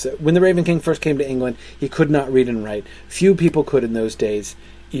 When the Raven King first came to England, he could not read and write. Few people could in those days,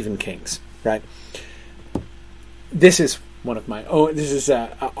 even kings. Right. This is one of my own. This is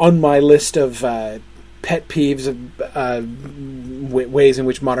on my list of pet peeves of ways in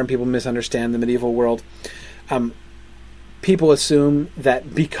which modern people misunderstand the medieval world. People assume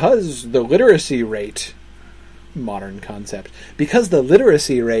that because the literacy rate, modern concept, because the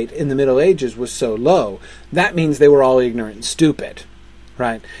literacy rate in the Middle Ages was so low, that means they were all ignorant and stupid,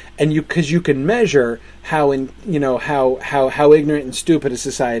 right? And because you can measure how ignorant and stupid a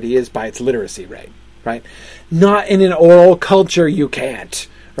society is by its literacy rate, right? Not in an oral culture, you can't.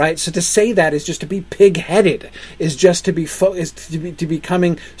 Right, so to say that is just to be pig-headed, is just to be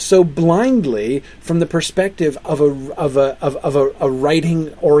coming so blindly from the perspective of a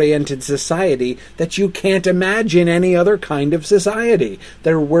writing-oriented society that you can't imagine any other kind of society.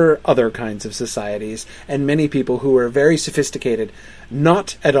 There were other kinds of societies, and many people who were very sophisticated,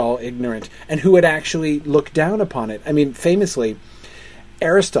 not at all ignorant, and who would actually look down upon it. I mean, famously,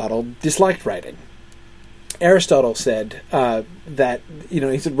 Aristotle disliked writing. Aristotle said that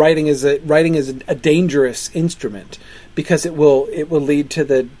he said writing is a dangerous instrument because it will lead to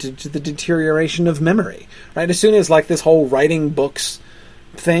the deterioration of memory. Right, as soon as like this whole writing books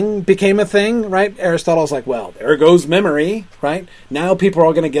thing became a thing, right? Aristotle's like, well, there goes memory. Right, now people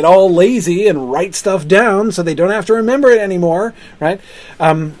are going to get all lazy and write stuff down so they don't have to remember it anymore. Right,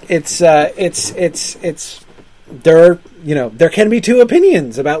 there can be two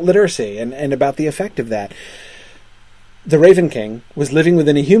opinions about literacy and about the effect of that. The Raven King was living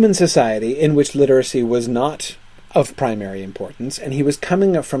within a human society in which literacy was not of primary importance, and he was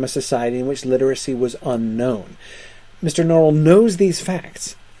coming up from a society in which literacy was unknown. Mr. Norrell knows these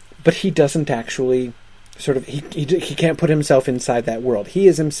facts, but he doesn't actually he can't put himself inside that world. He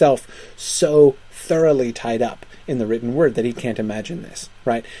is himself so thoroughly tied up in the written word that he can't imagine this,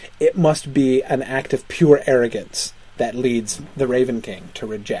 right? It must be an act of pure arrogance that leads the Raven King to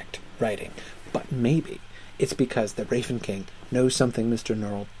reject writing. But maybe it's because the Raven King knows something Mr.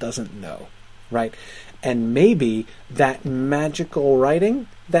 Norrell doesn't know, right? And maybe that magical writing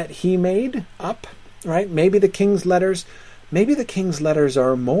that he made up, right? Maybe the King's letters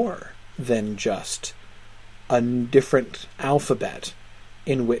are more than just a different alphabet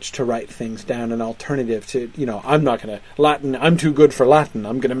in which to write things down, an alternative to, I'm not going to Latin, I'm too good for Latin,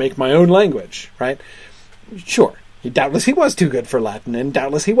 I'm going to make my own language, right? Sure, doubtless he was too good for Latin, and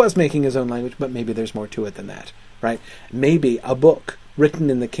doubtless he was making his own language, but maybe there's more to it than that, right? Maybe a book written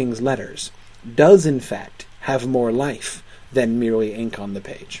in the King's letters does, in fact, have more life than merely ink on the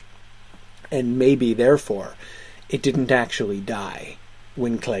page. And maybe, therefore, it didn't actually die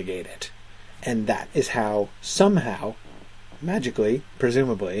when Clegg ate it. And that is how, somehow, magically,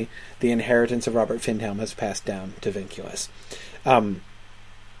 presumably, the inheritance of Robert Findhelm has passed down to Vinculus.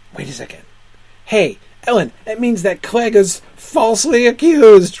 Wait a second. Hey, Ellen, that means that Clegg is falsely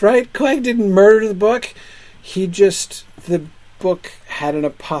accused, right? Clegg didn't murder the book. The book had an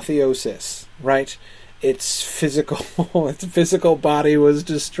apotheosis, right? Its physical body was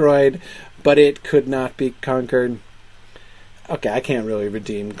destroyed, but it could not be conquered. Okay, I can't really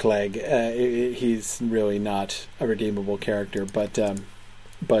redeem Clegg. He's really not a redeemable character, but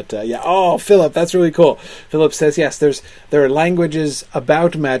yeah. Oh, Philip, that's really cool. Philip says, yes, there are languages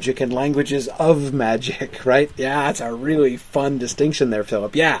about magic and languages of magic, right? Yeah, that's a really fun distinction there,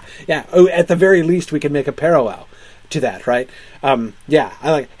 Philip. Yeah. Oh, at the very least, we can make a parallel to that, right? Yeah,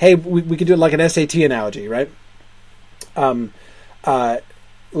 I like. Hey, we could do it like an SAT analogy, right?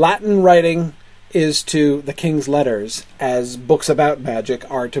 Latin writing is to the King's letters as books about magic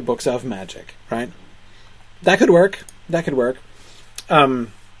are to books of magic, right? That could work.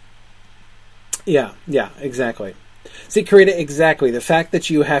 Yeah, exactly. See, Karita, exactly. The fact that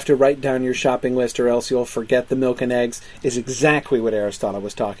you have to write down your shopping list or else you'll forget the milk and eggs is exactly what Aristotle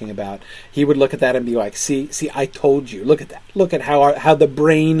was talking about. He would look at that and be like, see, I told you. Look at that. Look at how the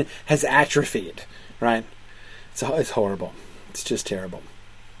brain has atrophied, right? It's horrible. It's just terrible.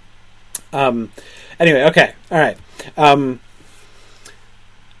 Anyway, okay. All right.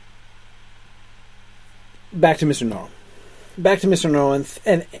 Back to Mr. Norrell.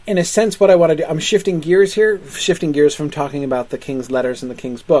 And in a sense, what I want to do, I'm shifting gears from talking about the King's letters and the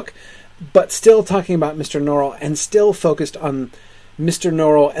King's book, but still talking about Mr. Norrell and still focused on Mr.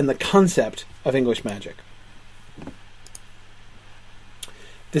 Norrell and the concept of English magic.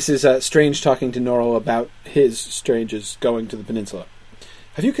 This is Strange talking to Norrell about Strange's going to the peninsula.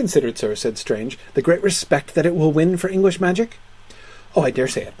 "Have you considered, sir," said Strange, "the great respect that it will win for English magic?" "Oh, I dare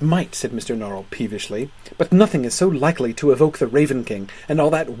say it might," said Mr. Norrell peevishly, "but nothing is so likely to evoke the Raven King and all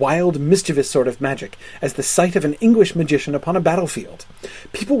that wild, mischievous sort of magic as the sight of an English magician upon a battlefield.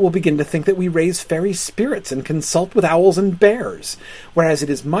 People will begin to think that we raise fairy spirits and consult with owls and bears, whereas it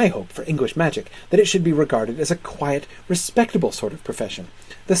is my hope for English magic that it should be regarded as a quiet, respectable sort of profession.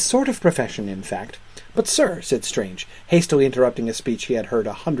 The sort of profession, in fact—" "But, sir," said Strange, hastily interrupting a speech he had heard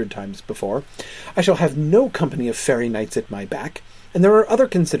 100 times before, "I shall have no company of fairy knights at my back. And there are other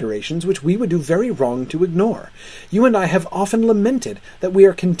considerations which we would do very wrong to ignore. You and I have often lamented that we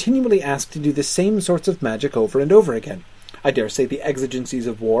are continually asked to do the same sorts of magic over and over again. I dare say the exigencies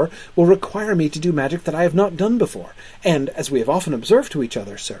of war will require me to do magic that I have not done before, and, as we have often observed to each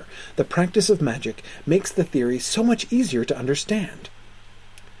other, sir, the practice of magic makes the theory so much easier to understand."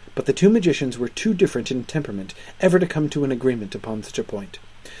 But the two magicians were too different in temperament ever to come to an agreement upon such a point.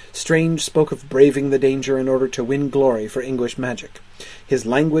 Strange spoke of braving the danger in order to win glory for English magic. His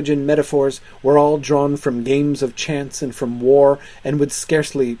language and metaphors were all drawn from games of chance and from war, and were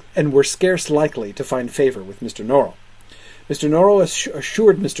scarce likely to find favour with Mr. Norrell. Mr. Norrell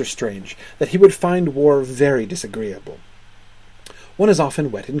assured Mr. Strange that he would find war very disagreeable. "One is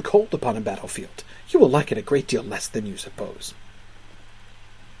often wet and cold upon a battlefield. You will like it a great deal less than you suppose."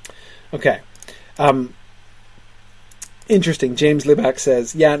 Okay. Interesting. James Libak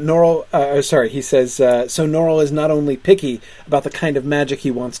says, so Norrell is not only picky about the kind of magic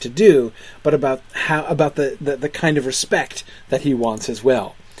he wants to do, but about the kind of respect that he wants as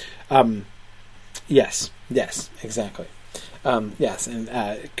well. Yes, exactly. Yes, and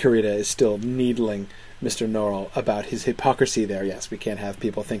Karita is still needling Mr. Norrell about his hypocrisy there. Yes, we can't have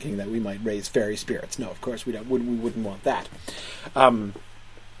people thinking that we might raise fairy spirits. No, of course we don't. We wouldn't want that.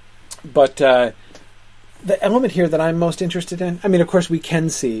 But the element here that I'm most interested in, I mean, of course, we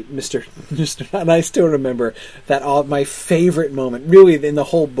can see Mr. and I still remember that my favorite moment, really in the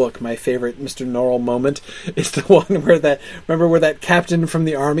whole book, my favorite Mr. Norrell moment is the one where that captain from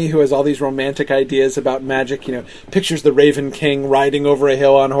the army who has all these romantic ideas about magic, pictures the Raven King riding over a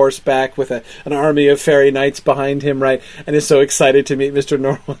hill on horseback with an army of fairy knights behind him, right? And is so excited to meet Mr.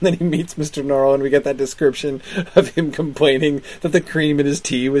 Norrell, and then he meets Mr. Norrell, and we get that description of him complaining that the cream in his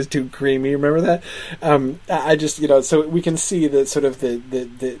tea was too creamy. Remember that? I just, so we can see the sort of the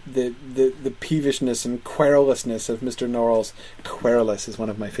peevishness and querulousness of Mr. Norrell's. Querulous is one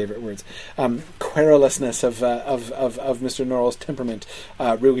of my favorite words. Querulousness of Mr. Norrell's temperament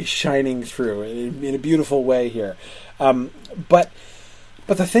really shining through in a beautiful way here. But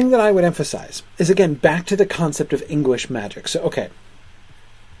the thing that I would emphasize is, again, back to the concept of English magic. So, okay.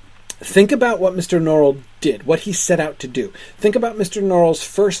 Think about what Mr. Norrell did, what he set out to do. Think about Mr. Norrell's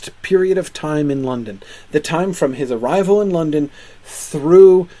first period of time in London. The time from his arrival in London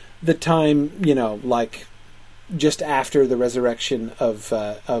through the time, like just after the resurrection of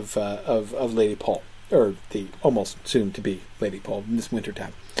Lady Pole, or the almost soon to be Lady Pole in this winter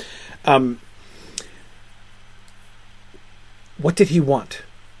time. What did he want?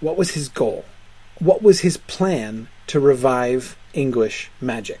 What was his goal? What was his plan to revive English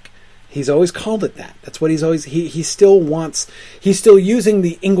magic? He's always called it that. That's what he's always... He still wants... He's still using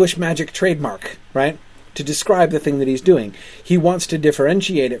the English magic trademark, right? To describe the thing that he's doing. He wants to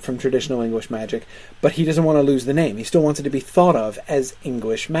differentiate it from traditional English magic, but he doesn't want to lose the name. He still wants it to be thought of as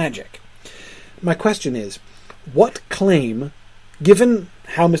English magic. My question is, what claim, given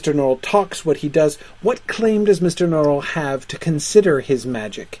how Mr. Norrell talks, what he does, what claim does Mr. Norrell have to consider his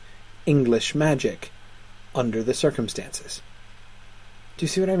magic English magic under the circumstances? Do you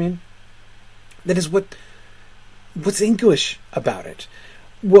see what I mean? That is what's English about it.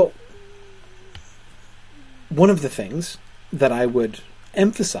 Well, one of the things that I would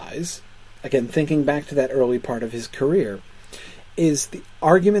emphasize, again, thinking back to that early part of his career, is the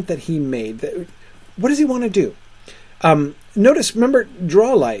argument that he made. That, what does he want to do? Remember,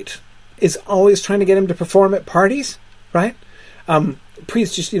 Drawlight is always trying to get him to perform at parties, right?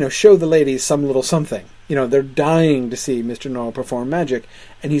 Please just, show the ladies some little something. They're dying to see Mr. Norrell perform magic,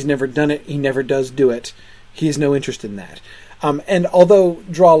 and he's never done it. He never does do it. He has no interest in that. And although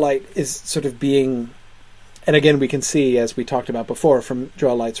Drawlight is sort of being, and again we can see, as we talked about before, from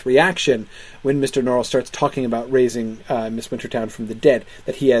Drawlight's reaction when Mr. Norrell starts talking about raising Miss Wintertown from the dead,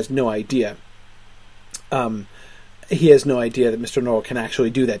 that he has no idea. He has no idea that Mr. Norrell can actually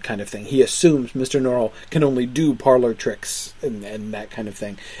do that kind of thing. He assumes Mr. Norrell can only do parlor tricks and that kind of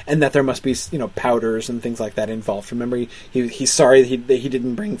thing, and that there must be powders and things like that involved. Remember, he's sorry that he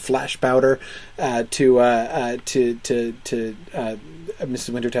didn't bring flash powder to Mrs.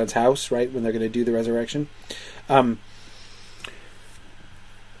 Wintertown's house, right, when they're going to do the resurrection. So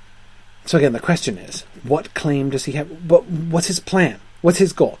again, the question is, what claim does he have? What's his plan? What's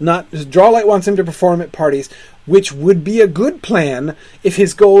his goal? Not Drawlight wants him to perform at parties, which would be a good plan if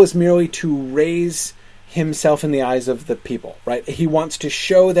his goal is merely to raise himself in the eyes of the people, right? He wants to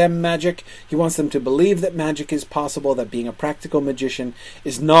show them magic. He wants them to believe that magic is possible, that being a practical magician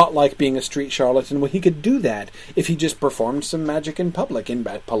is not like being a street charlatan. Well, he could do that if he just performed some magic in public, in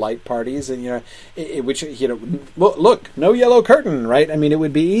polite parties, and look, no yellow curtain, right? I mean, it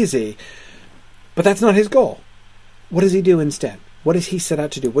would be easy. But that's not his goal. What does he do instead? What does he set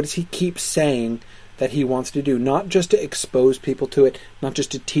out to do? What does he keep saying that he wants to do? Not just to expose people to it, not just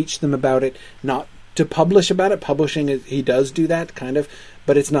to teach them about it, not to publish about it. Publishing, he does do that, kind of,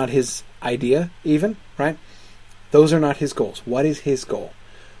 but it's not his idea even, right? Those are not his goals. What is his goal?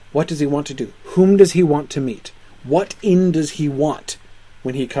 What does he want to do? Whom does he want to meet? What inn does he want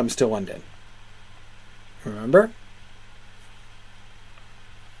when he comes to London? Remember?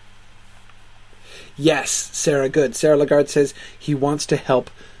 Yes, Sarah, good. Sarah Lagarde says he wants to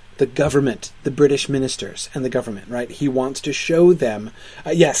help the government, the British ministers and the government, right? He wants to show them.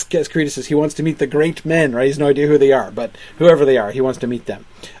 Yes, Carita says he wants to meet the great men, right? He has no idea who they are, but whoever they are, he wants to meet them.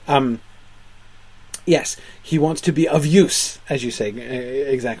 Yes, he wants to be of use, as you say,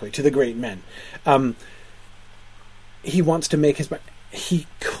 exactly, to the great men. He wants to make his... He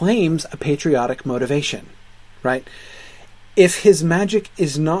claims a patriotic motivation, right? If his magic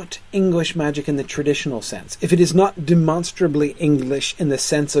is not English magic in the traditional sense, if it is not demonstrably English in the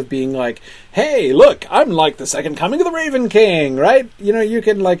sense of being like, hey, look, I'm like the second coming of the Raven King, right? You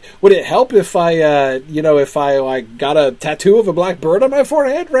can would it help if I got a tattoo of a black bird on my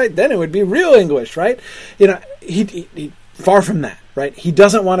forehead, right? Then it would be real English, right? He far from that, right? He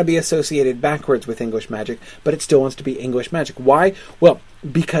doesn't want to be associated backwards with English magic, but it still wants to be English magic. Why? Well,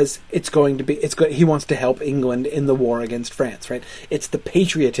 because he wants to help England in the war against France, right? It's the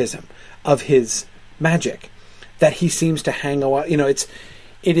patriotism of his magic that he seems to hang a lot.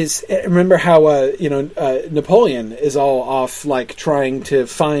 It is. Remember how Napoleon is all off trying to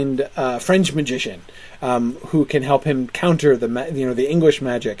find a French magician who can help him counter the English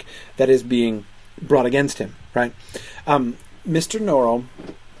magic that is being brought against him, right? Mr. Norrell.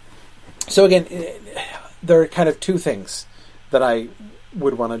 So again, there are kind of two things that I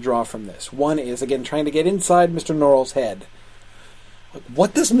would want to draw from this. One is, again, trying to get inside Mr. Norrell's head.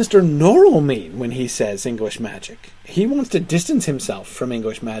 What does Mr. Norrell mean when he says English magic? He wants to distance himself from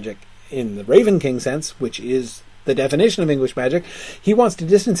English magic in the Raven King sense, which is the definition of English magic. He wants to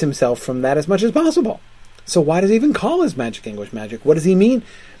distance himself from that as much as possible. So why does he even call his magic English magic? What does he mean?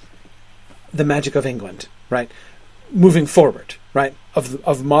 The magic of England, right? Moving forward, right?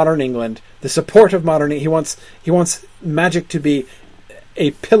 Of modern England, the support of modern. He wants magic to be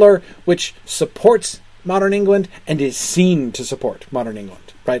a pillar which supports modern England and is seen to support modern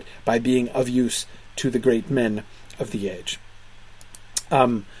England, right? By being of use to the great men of the age.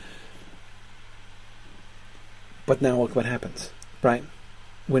 But now look what happens, right?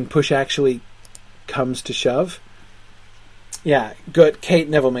 When push actually comes to shove. Yeah, good. Kate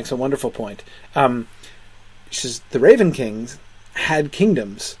Neville makes a wonderful point. She says, the Raven Kings had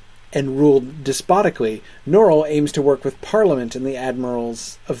kingdoms and ruled despotically. Norrell aims to work with Parliament and the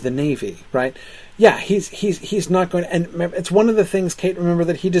admirals of the Navy, right? Yeah, he's not going to... And it's one of the things, Kate, remember,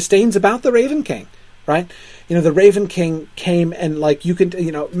 that he disdains about the Raven King, right? The Raven King came and, you could...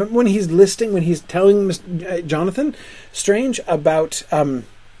 remember when he's telling Jonathan Strange about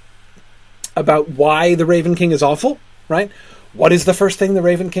why the Raven King is awful, right? What is the first thing the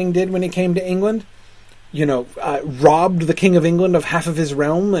Raven King did when he came to England? Robbed the King of England of half of his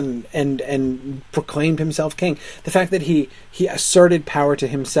realm and proclaimed himself king. The fact that he asserted power to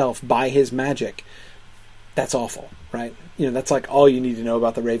himself by his magic, that's awful, right? That's all you need to know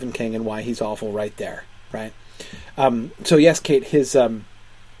about the Raven King and why he's awful right there, right? So yes, Kate, his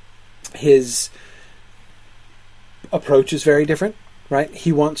approach is very different right?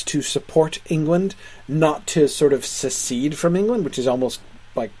 He wants to support England, not to sort of secede from England, which is almost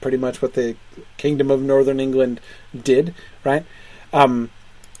like pretty much what the Kingdom of Northern England did, right?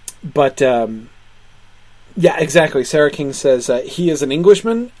 Yeah, exactly. Sarah King says he is an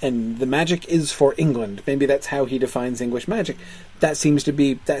Englishman, and the magic is for England. Maybe that's how he defines English magic. That seems to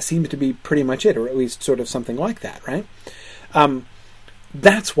be pretty much it, or at least sort of something like that, right?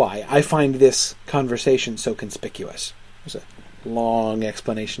 That's why I find this conversation so conspicuous. There's a long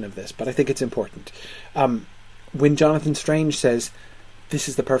explanation of this, but I think it's important. When Jonathan Strange says, "This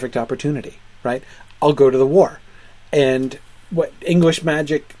is the perfect opportunity," right? I'll go to the war, and what English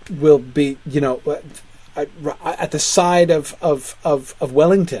magic will be, at the side of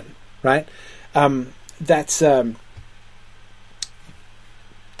Wellington, right? That's a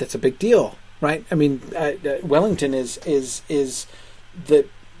big deal, right? I mean, Wellington is the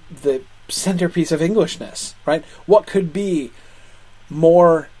centerpiece of Englishness, right? What could be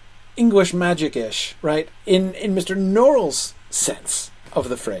more English magic-ish, right? In Mr. Norrell's sense of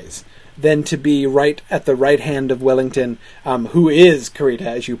the phrase, than to be right at the right hand of Wellington, who is, Carita,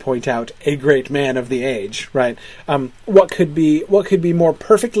 as you point out, a great man of the age, right? What could be more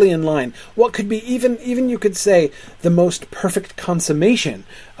perfectly in line? What could be even you could say the most perfect consummation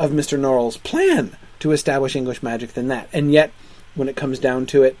of Mr. Norrell's plan to establish English magic than that? And yet, when it comes down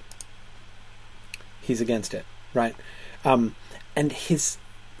to it, he's against it, right? And his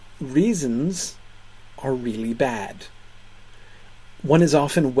reasons are really bad. One is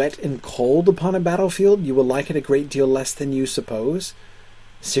often wet and cold upon a battlefield. You will like it a great deal less than you suppose.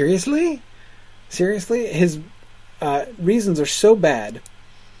 Seriously? Seriously? His reasons are so bad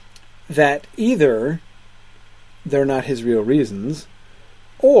that either they're not his real reasons,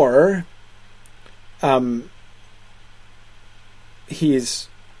 or he's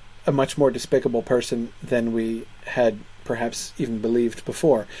a much more despicable person than we had perhaps even believed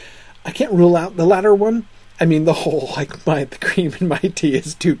before. I can't rule out the latter one. I mean, the whole, the cream in my tea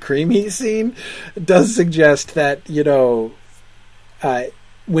is too creamy scene does suggest that,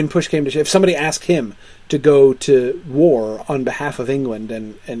 when push came to shove, if somebody asked him to go to war on behalf of England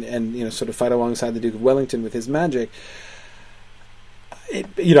and sort of fight alongside the Duke of Wellington with his magic,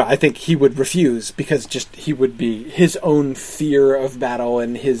 I think he would refuse, because he would be, his own fear of battle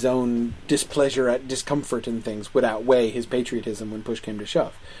and his own displeasure at discomfort and things would outweigh his patriotism when push came to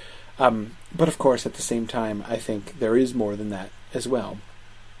shove. But of course, at the same time, I think there is more than that as well.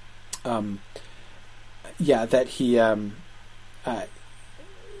 That he, right.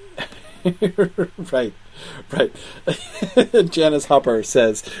 Janice Hopper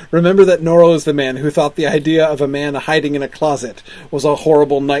says, "Remember that Norrell is the man who thought the idea of a man hiding in a closet was a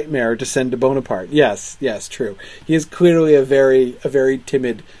horrible nightmare to send to Bonaparte." Yes, true. He is clearly a very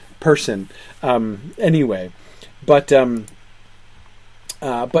timid person. Anyway, but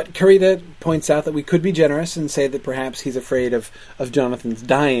Carita points out that we could be generous and say that perhaps he's afraid of Jonathan's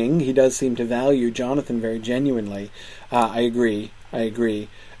dying. He does seem to value Jonathan very genuinely. I agree.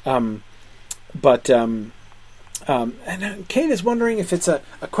 And Kate is wondering if it's a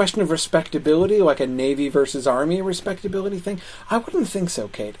question of respectability, like a Navy versus Army respectability thing. I wouldn't think so,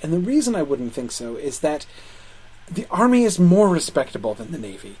 Kate. And the reason I wouldn't think so is that the Army is more respectable than the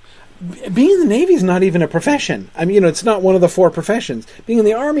Navy. Being in the Navy is not even a profession. I mean, it's not one of the four professions. Being in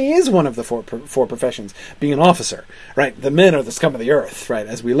the Army is one of the four professions. Being an officer, right? The men are the scum of the earth, right?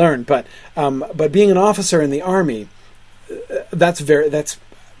 As we learned. But being an officer in the Army, that's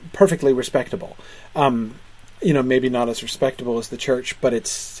perfectly respectable. Maybe not as respectable as the church, but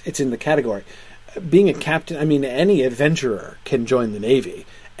it's in the category. Being a captain, I mean, any adventurer can join the Navy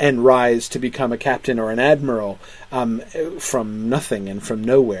and rise to become a captain or an admiral from nothing and from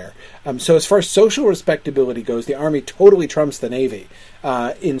nowhere. So as far as social respectability goes, the Army totally trumps the Navy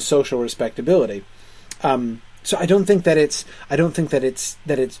in social respectability. So I don't think that it's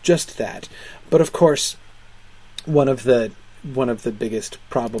just that. But of course, one of the biggest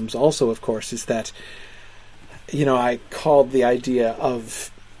problems also, of course, is that I called the idea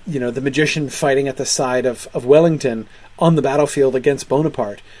of the magician fighting at the side of Wellington on the battlefield against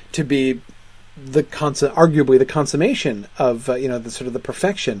Bonaparte to be arguably the consummation of the sort of the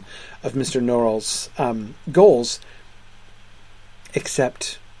perfection of Mr. Norrell's goals,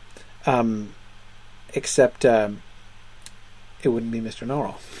 except it wouldn't be Mr.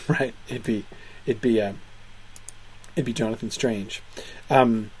 Norrell, right? It'd be Jonathan Strange.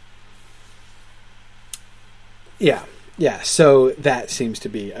 Yeah, so that seems to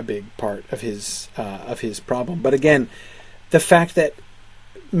be a big part of his problem. But again, the fact that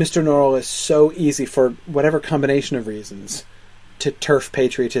Mr. Norrell is so easy, for whatever combination of reasons, to turf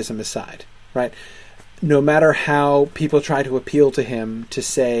patriotism aside, right? no matter how people try to appeal to him to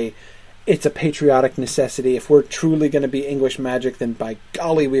say it's a patriotic necessity, if we're truly going to be English magic, then by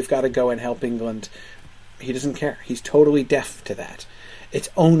golly, we've got to go and help England. He doesn't care. He's totally deaf to that. It's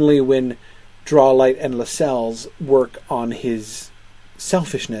only when Drawlight and Lascelles work on his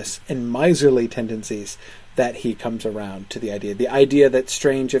selfishness and miserly tendencies that he comes around to the idea. The idea that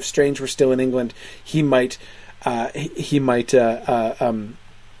Strange, if Strange were still in England, he might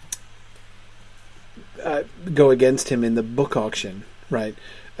go against him in the book auction, right?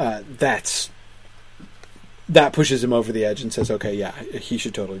 That pushes him over the edge and says, okay, yeah, he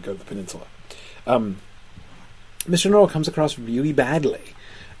should totally go to the Peninsula. Mr. Norrell comes across really badly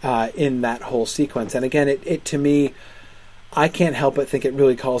in that whole sequence. And again, it to me, I can't help but think it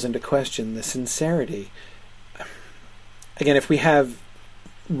really calls into question the sincerity. Again, if we have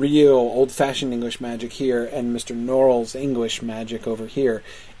real old-fashioned English magic here and Mr. Norrell's English magic over here,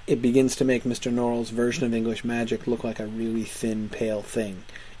 it begins to make Mr. Norrell's version of English magic look like a really thin, pale thing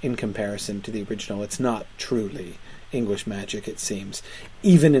in comparison to the original. It's not truly English magic, it seems,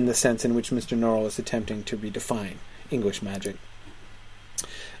 even in the sense in which Mr. Norrell is attempting to redefine English magic.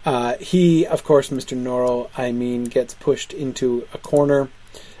 He, of course, Mr. Norrell, gets pushed into a corner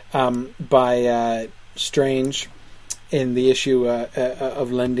by Strange in the issue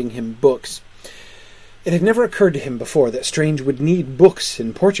of lending him books. It had never occurred to him before that Strange would need books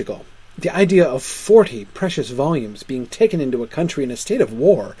in Portugal. The idea of 40 precious volumes being taken into a country in a state of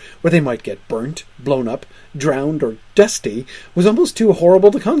war, where they might get burnt, blown up, drowned, or dusty, was almost too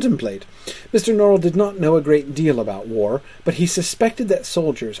horrible to contemplate. Mr. Norrell did not know a great deal about war, but he suspected that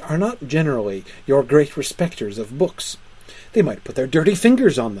soldiers are not generally your great respecters of books. They might put their dirty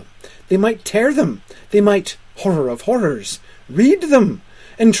fingers on them. They might tear them. They might, horror of horrors, read them,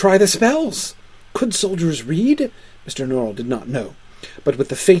 and try the spells. Could soldiers read? Mr. Norrell did not know. But with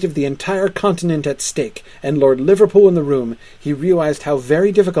the fate of the entire continent at stake, and Lord Liverpool in the room, he realized how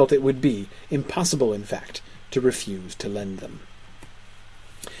very difficult it would be, impossible in fact, to refuse to lend them.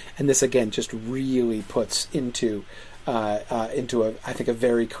 And this again just really puts into a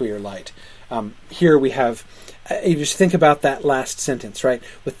very clear light. Here we have, you just think about that last sentence, right?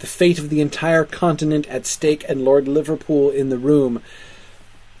 With the fate of the entire continent at stake and Lord Liverpool in the room.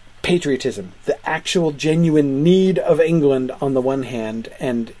 Patriotism, the actual genuine need of England on the one hand,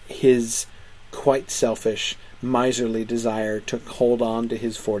 and his quite selfish, miserly desire to hold on to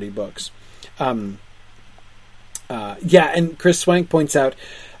his 40 books. And Chris Swank points out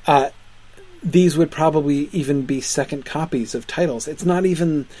these would probably even be second copies of titles. It's not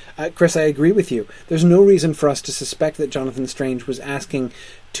even... Chris, I agree with you. There's no reason for us to suspect that Jonathan Strange was asking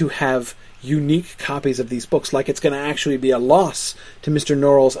to have unique copies of these books, like it's going to actually be a loss to Mr.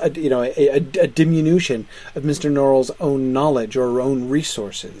 Norrell's, a diminution of Mr. Norrell's own knowledge or own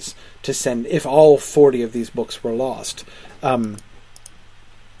resources to send, if all 40 of these books were lost. I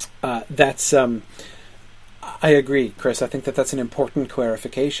agree, Chris. I think that's an important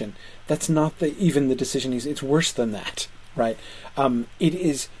clarification. That's not even the decision it's worse than that, right? It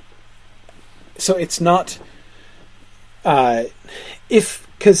is... So it's not...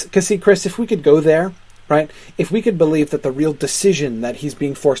 Because see, Chris, if we could go there, right? If we could believe that the real decision that he's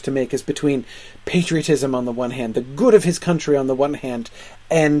being forced to make is between patriotism on the one hand, the good of his country on the one hand,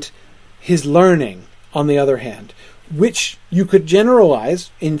 and his learning on the other hand, which you could generalize,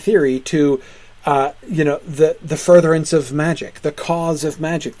 in theory, to the furtherance of magic, the cause of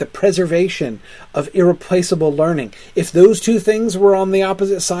magic, the preservation of irreplaceable learning. If those two things were on the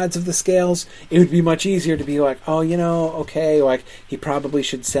opposite sides of the scales, it would be much easier to be like, okay, like he probably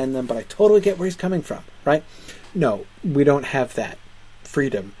should send them, but I totally get where he's coming from, right? No, we don't have that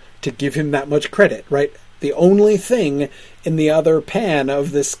freedom to give him that much credit, right? The only thing in the other pan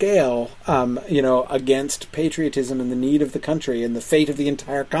of the scale, against patriotism and the need of the country and the fate of the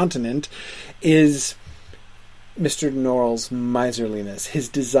entire continent is Mr. Norrell's miserliness, his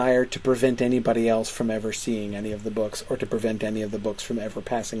desire to prevent anybody else from ever seeing any of the books or to prevent any of the books from ever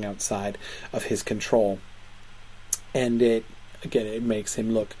passing outside of his control. And it makes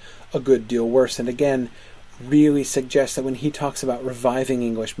him look a good deal worse. And again, really suggests that when he talks about reviving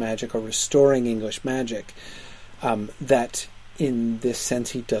English magic or restoring English magic, that in this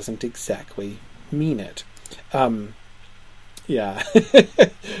sense he doesn't exactly mean it.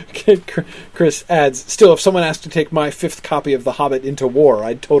 Chris adds, still, if someone asked to take my 5th copy of The Hobbit into war,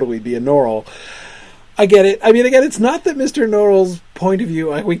 I'd totally be a Norrell. I get it. I mean, again, it's not that Mr. Norrell's point of view,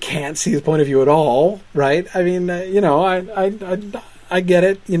 we can't see his point of view at all, right? I mean, I get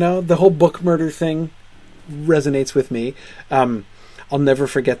it. The whole book murder thing resonates with me. I'll never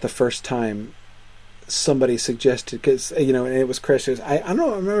forget the first time somebody suggested, because, and it was Chris, I don't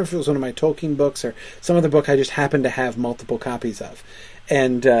know, I remember if it was one of my Tolkien books or some other book I just happened to have multiple copies of.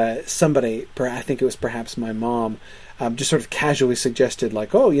 And somebody, I think it was perhaps my mom, just sort of casually suggested,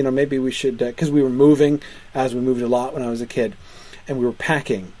 like, oh, maybe we should, because we were moving, as we moved a lot when I was a kid, and we were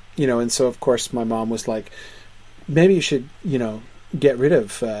packing, and so, of course, my mom was like, maybe you should, get rid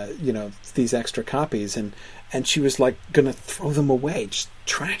of, these extra copies. And she was like going to throw them away, just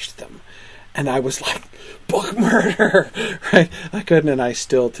trash them. And I was like, book murder, right? I couldn't, and I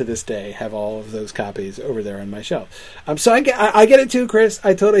still to this day have all of those copies over there on my shelf. So I get it too, Chris.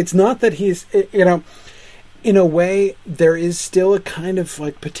 It's not that he's, in a way, there is still a kind of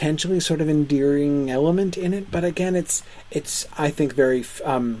like potentially sort of endearing element in it, but again, it's I think very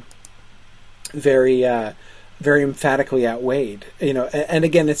emphatically outweighed, and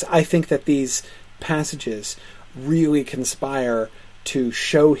again, I think that these passages really conspire to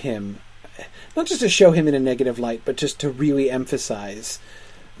show him, not just to show him in a negative light, but just to really emphasize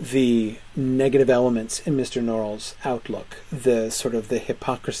the negative elements in Mr. Norrell's outlook, the sort of the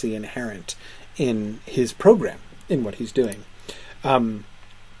hypocrisy inherent in his program, in what he's doing. So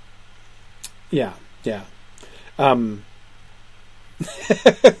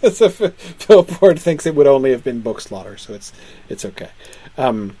Philip Ward thinks it would only have been book slaughter, so it's okay.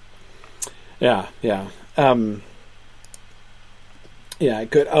 Good.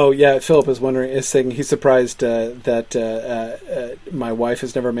 Oh, yeah. Philip is saying he's surprised that my wife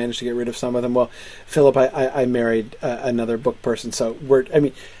has never managed to get rid of some of them. Well, Philip, I married another book person, so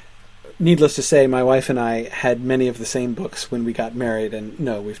needless to say, my wife and I had many of the same books when we got married, and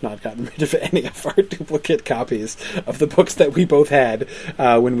no, we've not gotten rid of any of our duplicate copies of the books that we both had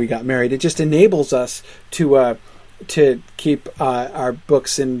when we got married. It just enables us to keep our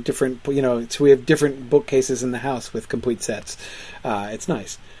books in different, so we have different bookcases in the house with complete sets. It's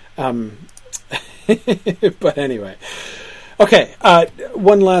nice. But anyway. Okay,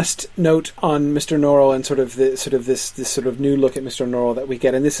 one last note on Mr. Norrell and this new look at Mr. Norrell that we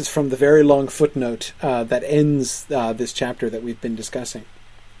get, and this is from the very long footnote that ends this chapter that we've been discussing.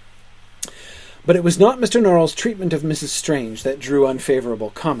 But it was not Mr. Norrell's treatment of Mrs. Strange that drew unfavourable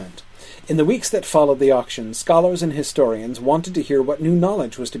comment. In the weeks that followed the auction, scholars and historians wanted to hear what new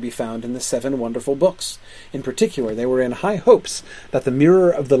knowledge was to be found in the 7 wonderful books. In particular, they were in high hopes that the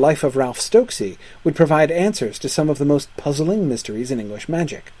Mirror of the Life of Ralph Stokesay would provide answers to some of the most puzzling mysteries in English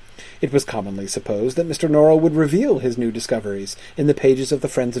magic. It was commonly supposed that Mr. Norrell would reveal his new discoveries in the pages of the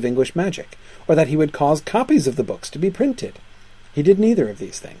Friends of English Magic, or that he would cause copies of the books to be printed. He did neither of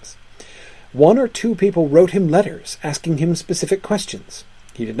these things. 1 or 2 people wrote him letters asking him specific questions.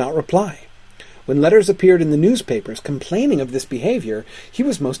 He did not reply. When letters appeared in the newspapers complaining of this behavior, he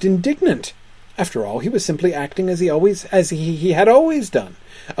was most indignant. After all, he was simply acting as he had always done,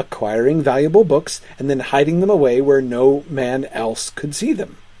 acquiring valuable books and then hiding them away where no man else could see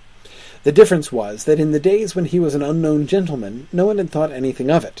them. The difference was that in the days when he was an unknown gentleman, no one had thought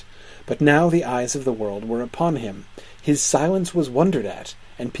anything of it. But now the eyes of the world were upon him. His silence was wondered at,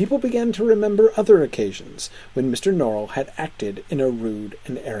 and people began to remember other occasions when Mr. Norrell had acted in a rude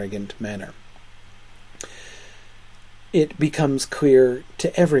and arrogant manner. It becomes clear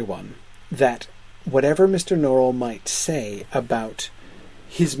to everyone that whatever Mr. Norrell might say about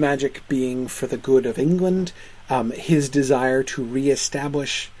his magic being for the good of England, his desire to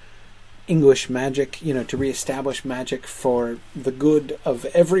reestablish English magic, to reestablish magic for the good of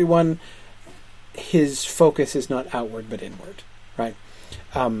everyone, his focus is not outward but inward, right?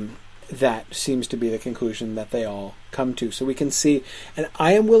 That seems to be the conclusion that they all come to. So we can see, and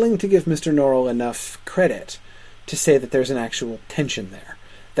I am willing to give Mr. Norrell enough credit to say that there's an actual tension there,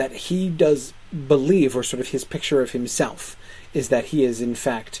 that he does believe, or sort of his picture of himself is that he is in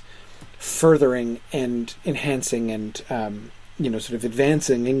fact furthering and enhancing and sort of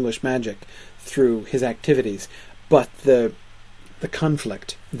advancing English magic through his activities, but the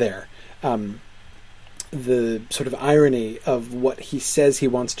conflict there, the sort of irony of what he says he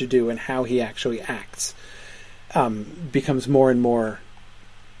wants to do and how he actually acts, becomes more and more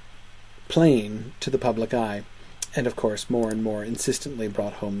plain to the public eye, and of course more and more insistently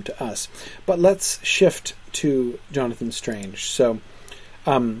brought home to us. But let's shift to Jonathan Strange. So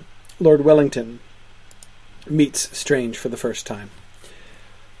Lord Wellington meets Strange for the first time.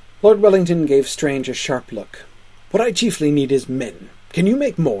 Lord Wellington gave Strange a sharp look. "What I chiefly need is men. Can you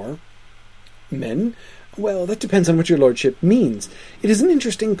make more?" "Men? Well, that depends on what your lordship means. It is an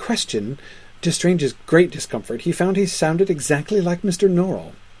interesting question." To Strange's great discomfort, he found he sounded exactly like Mr.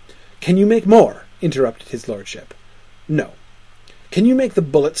 Norrell. "Can you make more?" interrupted his lordship. "No." "Can you make the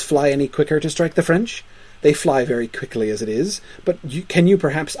bullets fly any quicker to strike the French?" They fly very quickly as it is, but can you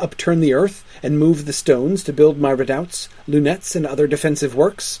perhaps upturn the earth and move the stones to build my redoubts, lunettes, and other defensive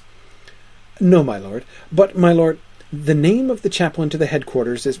works?" "No, my lord. But, my lord, the name of the chaplain to the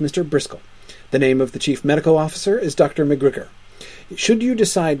headquarters is Mr. Briscoe. The name of the chief medical officer is Dr. McGregor. Should you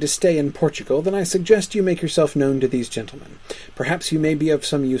decide to stay in Portugal, then I suggest you make yourself known to these gentlemen. Perhaps you may be of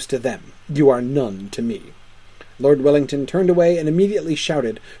some use to them. You are none to me." Lord Wellington turned away and immediately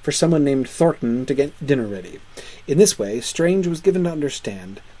shouted for someone named Thornton to get dinner ready. In this way, Strange was given to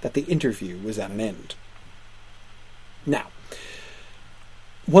understand that the interview was at an end. Now,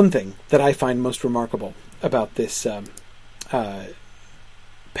 one thing that I find most remarkable about this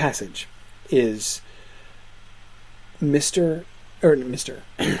passage is Lord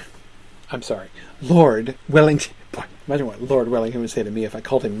Wellington. Boy, imagine what Lord Wellington would say to me if I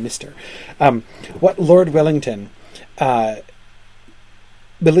called him Mr. What Lord Wellington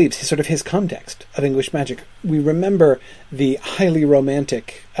believes, his context of English magic. We remember the highly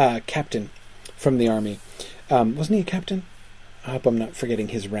romantic captain from the army. Wasn't he a captain? I hope I'm not forgetting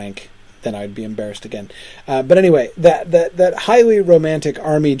his rank. Then I'd be embarrassed again. But anyway, that highly romantic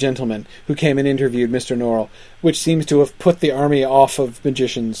army gentleman who came and interviewed Mr. Norrell, which seems to have put the army off of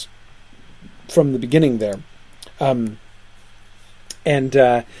magicians from the beginning there.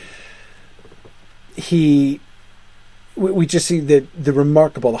 We just see the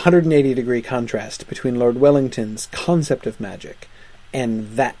remarkable 180-degree contrast between Lord Wellington's concept of magic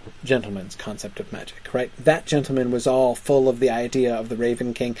and that gentleman's concept of magic, right? That gentleman was all full of the idea of the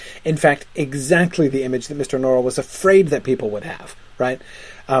Raven King. In fact, exactly the image that Mr. Norrell was afraid that people would have, right?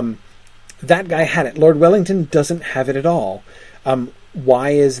 That guy had it. Lord Wellington doesn't have it at all.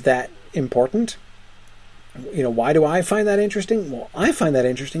 Why is that important? Why do I find that interesting? Well, I find that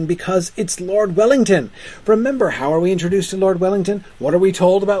interesting because it's Lord Wellington. Remember, how are we introduced to Lord Wellington? What are we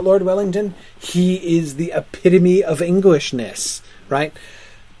told about Lord Wellington? He is the epitome of Englishness, right?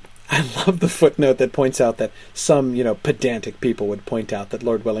 I love the footnote that points out that some, pedantic people would point out that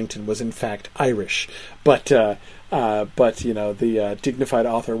Lord Wellington was in fact Irish, but the dignified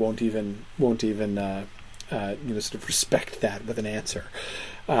author won't even sort of respect that with an answer.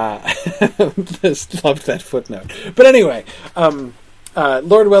 Just loved that footnote. But anyway,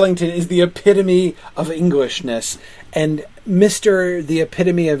 Lord Wellington is the epitome of Englishness, and Mr. the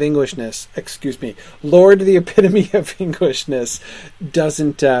epitome of Englishness, Lord the epitome of Englishness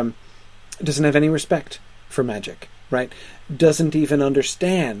doesn't have any respect for magic, right? Doesn't even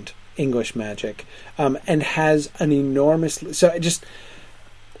understand English magic, and has an enormous...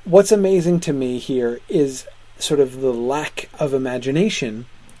 what's amazing to me here is sort of the lack of imagination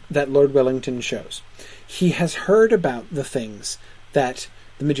that Lord Wellington shows. He has heard about the things that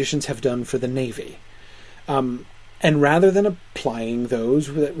the magicians have done for the Navy. And rather than applying those,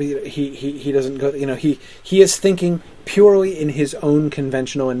 he doesn't go, he is thinking purely in his own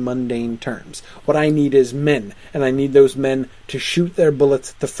conventional and mundane terms. What I need is men, and I need those men to shoot their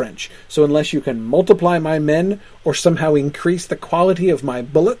bullets at the French. So unless you can multiply my men, or somehow increase the quality of my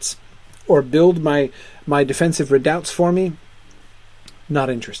bullets, or build my defensive redoubts for me, not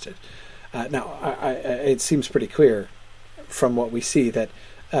interested. Now, it seems pretty clear from what we see that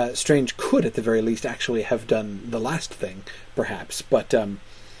Strange could, at the very least, actually have done the last thing, perhaps. But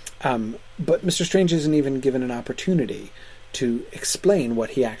Mr. Strange isn't even given an opportunity to explain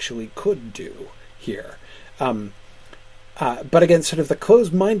what he actually could do here. But again, sort of the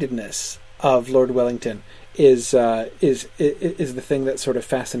closed-mindedness of Lord Wellington is the thing that sort of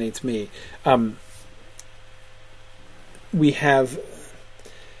fascinates me. We have,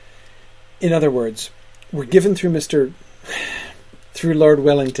 in other words, we're given through Lord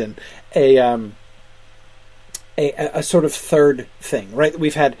Wellington a sort of third thing, right?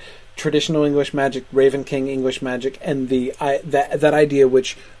 We've had traditional English magic, Raven King English magic, and that idea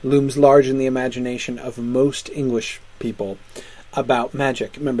which looms large in the imagination of most English people about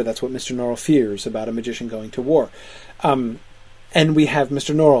magic. Remember, that's what Mr. Norrell fears about a magician going to war. And we have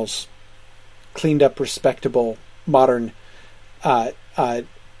Mr. Norrell's cleaned up, respectable, modern,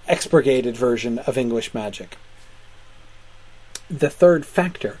 expurgated version of English magic. The third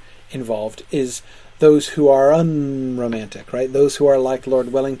factor involved is those who are unromantic, right? Those who are like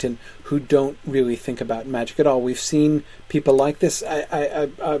Lord Wellington, who don't really think about magic at all. We've seen people like this.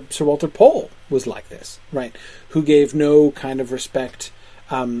 Sir Walter Pole was like this, right? Who gave no kind of respect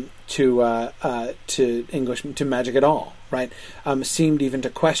to English, to magic at all, right? Seemed even to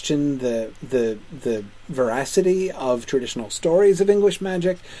question the veracity of traditional stories of English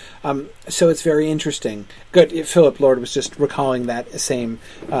magic. So it's very interesting. Good. Philip Lord was just recalling that same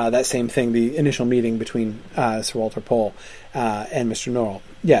thing, the initial meeting between Sir Walter Pole and Mr. Norrell.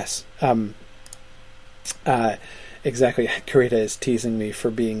 Yes. Exactly. Karita is teasing me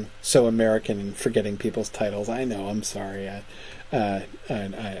for being so American and forgetting people's titles. I know. I'm sorry.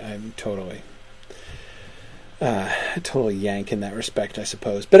 I'm totally yank in that respect, I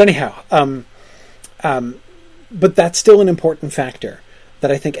suppose. But anyhow, but that's still an important factor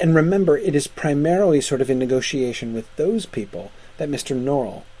that I think. And remember, it is primarily sort of in negotiation with those people that Mr.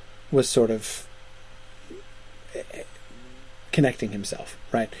 Norrell was sort of connecting himself,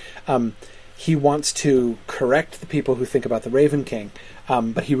 right? He wants to correct the people who think about the Raven King,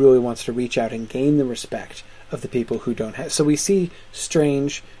 but he really wants to reach out and gain the respect of the people who don't have. So we see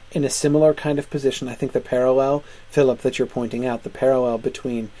Strange in a similar kind of position. I think the parallel, Philip, that you're pointing out, the parallel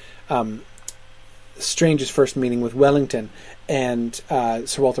between Strange's first meeting with Wellington and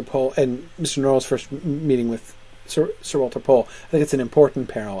Sir Walter Pole, and Mr. Norrell's first meeting with Sir Walter Pole, I think it's an important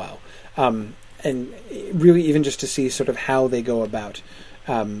parallel. And really even just to see sort of how they go about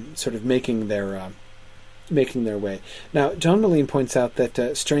sort of making their way. Now, John Moline points out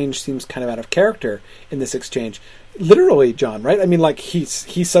that Strange seems kind of out of character in this exchange. Literally, John, right? I mean, like, he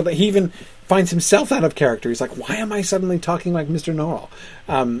even finds himself out of character. He's like, why am I suddenly talking like Mr. Norrell?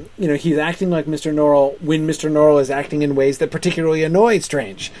 He's acting like Mr. Norrell when Mr. Norrell is acting in ways that particularly annoy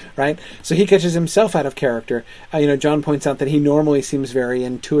Strange, right? So he catches himself out of character. John points out that he normally seems very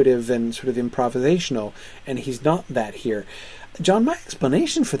intuitive and sort of improvisational, and he's not that here. John, my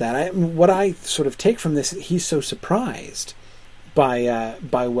explanation for that, what I sort of take from this, he's so surprised by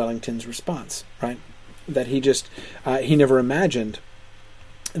Wellington's response, right? That he never imagined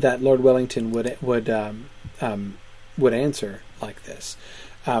that Lord Wellington would answer like this,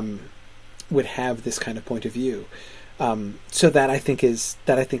 would have this kind of point of view. So that I think is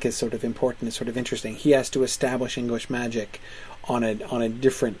sort of important, is sort of interesting. He has to establish English magic on a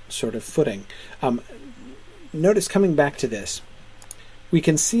different sort of footing. Notice, coming back to this, we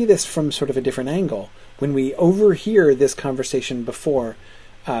can see this from sort of a different angle. When we overhear this conversation before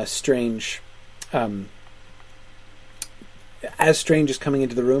Strange, as Strange is coming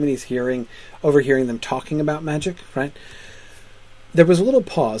into the room and he's overhearing them talking about magic, right? There was a little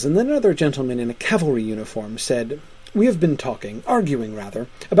pause, and then another gentleman in a cavalry uniform said, "We have been arguing rather,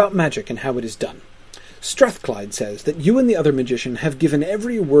 about magic and how it is done. Strathclyde says that you and the other magician have given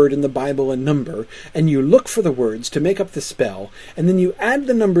every word in the Bible a number, and you look for the words to make up the spell, and then you add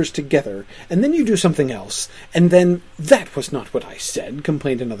the numbers together, and then you do something else, and then—" "That was not what I said,"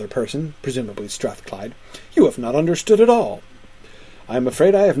 complained another person, presumably Strathclyde. "You have not understood at all." "I am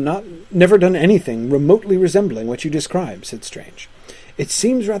afraid I have never done anything remotely resembling what you describe," said Strange. "It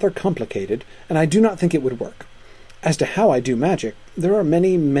seems rather complicated, and I do not think it would work. As to how I do magic, there are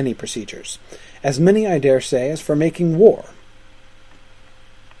many, many procedures. As many, I dare say, as for making war."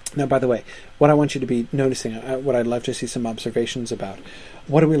 Now, by the way, what I want you to be noticing, what I'd love to see some observations about,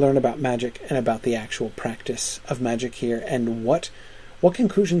 what do we learn about magic and about the actual practice of magic here, and what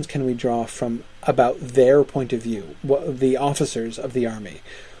conclusions can we draw about their point of view, the officers of the army?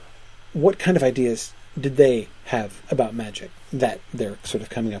 What kind of ideas did they have about magic that they're sort of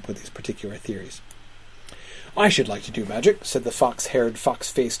coming up with these particular theories? "I should like to do magic," said the fox-haired,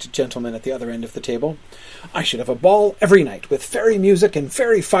 fox-faced gentleman at the other end of the table. "I should have a ball every night with fairy music and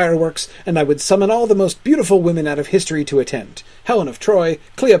fairy fireworks, and I would summon all the most beautiful women out of history to attend. Helen of Troy,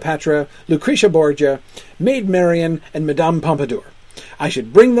 Cleopatra, Lucretia Borgia, Maid Marian, and Madame Pompadour. I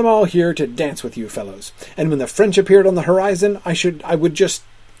should bring them all here to dance with you fellows, and when the French appeared on the horizon, I would just—"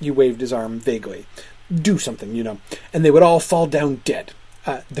 He waved his arm vaguely. "Do something, and they would all fall down dead."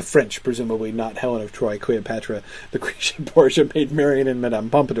 The French, presumably, not Helen of Troy, Cleopatra, Lucretia Borgia, Maid Marian, and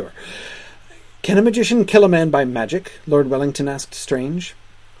Madame Pompadour. "Can a magician kill a man by magic?" Lord Wellington asked Strange.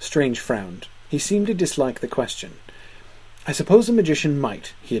 Strange frowned. He seemed to dislike the question. "I suppose a magician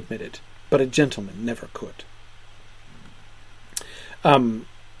might," he admitted, "but a gentleman never could."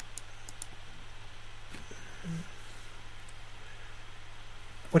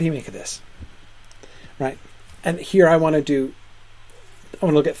 What do you make of this? Right? And here I want to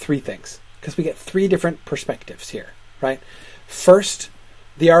look at three things, because we get three different perspectives here, right? First,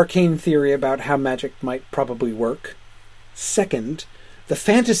 the arcane theory about how magic might probably work. Second, the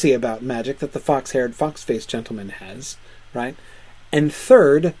fantasy about magic that the fox-haired, fox-faced gentleman has, right? And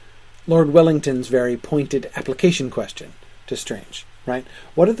third, Lord Wellington's very pointed application question to Strange, right?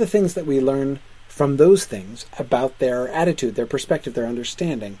 What are the things that we learn from those things about their attitude, their perspective, their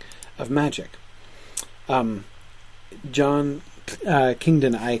understanding of magic? John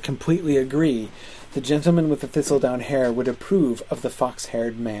Kingdon, I completely agree. The gentleman with the thistledown hair would approve of the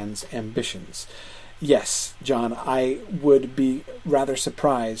fox-haired man's ambitions. Yes, John, I would be rather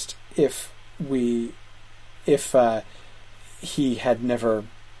surprised if he had never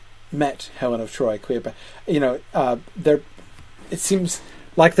met Helen of Troy, Cleopatra. There. It seems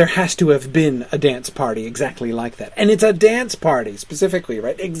like there has to have been a dance party exactly like that, and it's a dance party specifically,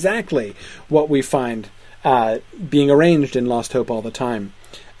 right? Exactly what we find being arranged in Lost Hope all the time.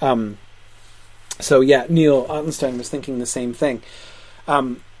 So yeah, Neil Ottenstein was thinking the same thing.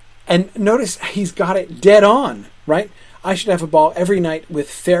 And notice he's got it dead on, right? I should have a ball every night with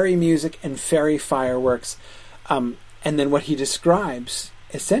fairy music and fairy fireworks. And then what he describes,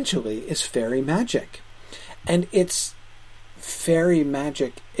 essentially, is fairy magic. And it's fairy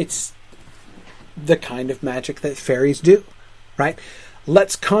magic. It's the kind of magic that fairies do, right?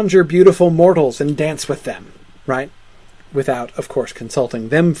 Let's conjure beautiful mortals and dance with them, right? Without, of course, consulting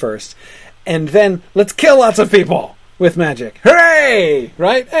them first. And then let's kill lots of people with magic. Hooray!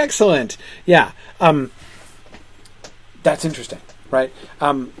 Right? Excellent. Yeah. That's interesting, right?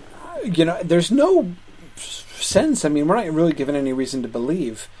 There's no sense. I mean, we're not really given any reason to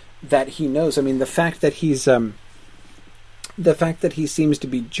believe that he knows. I mean, the fact that he seems to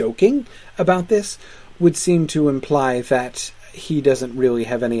be joking about this would seem to imply that he doesn't really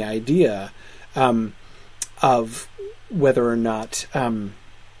have any idea of whether or not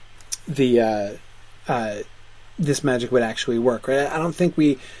this magic would actually work, right? I don't think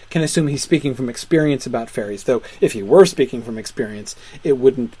we can assume he's speaking from experience about fairies, though if he were speaking from experience, it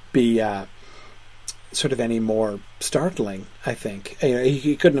wouldn't be sort of any more startling, I think.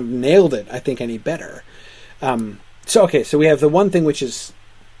 He couldn't have nailed it, I think, any better. So we have the one thing which is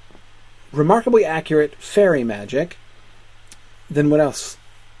remarkably accurate fairy magic. Then what else?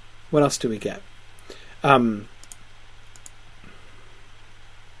 What else do we get?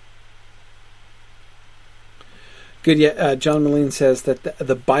 Good. Yeah, John Moline says that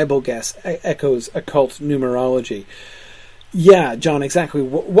the Bible guess echoes occult numerology. Yeah, John, exactly.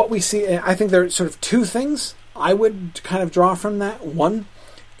 What we see, I think there are sort of two things I would kind of draw from that. One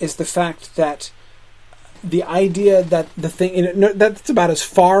is the fact that the idea that the thing, that's about as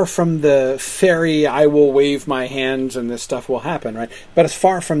far from the fairy, I will wave my hands and this stuff will happen, right? But as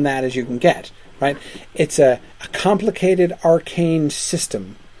far from that as you can get, right? It's a complicated, arcane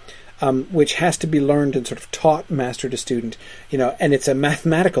system. Which has to be learned and sort of taught master to student, and it's a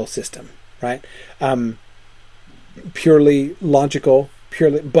mathematical system, right? Purely logical,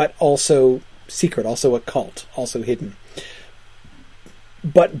 but also secret, also occult, also hidden,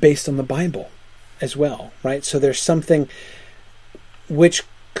 but based on the Bible as well, right? So there's something which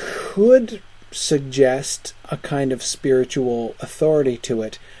could suggest a kind of spiritual authority to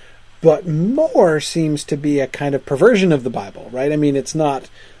it, but more seems to be a kind of perversion of the Bible, right? I mean,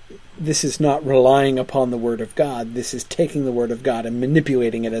 this is not relying upon the Word of God. This is taking the Word of God and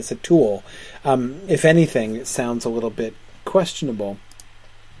manipulating it as a tool. If anything, it sounds a little bit questionable.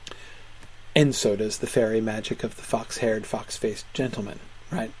 And so does the fairy magic of the fox-haired, fox-faced gentleman,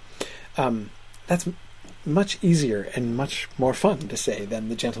 right? That's much easier and much more fun to say than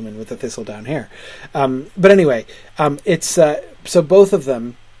the gentleman with the thistledown hair. But anyway, it's so both of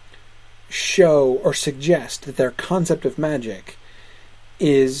them show or suggest that their concept of magic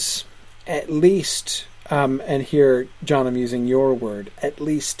is at least, and here, John, I'm using your word, at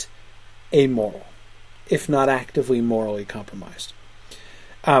least amoral, if not actively morally compromised.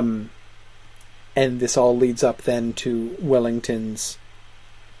 And this all leads up then to Wellington's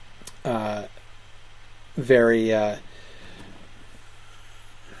very,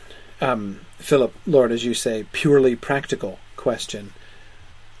 Philip, Lord, as you say, purely practical question.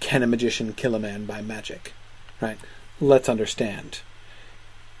 Can a magician kill a man by magic? Right? Let's understand.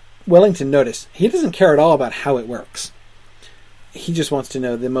 Wellington, notice, he doesn't care at all about how it works. He just wants to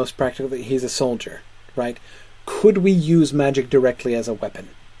know the most practical. He's a soldier, right? Could we use magic directly as a weapon,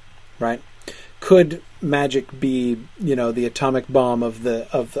 right? Could magic be, the atomic bomb of the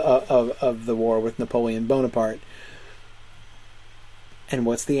war with Napoleon Bonaparte? And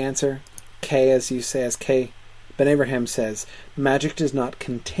what's the answer? As Kay Ben Abraham says, magic does not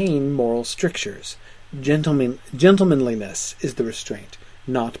contain moral strictures. Gentlemanliness is the restraint,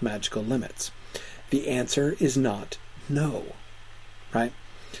 not magical limits. The answer is not no, right?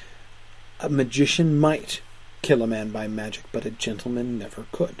 A magician might kill a man by magic, but a gentleman never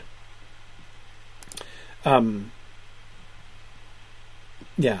could.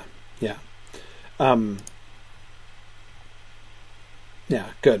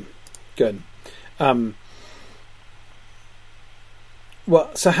 Good.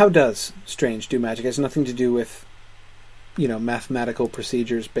 Well, so how does Strange do magic? It has nothing to do with, mathematical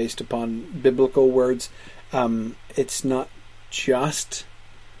procedures based upon biblical words. It's not just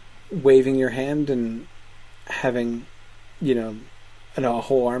waving your hand and having, a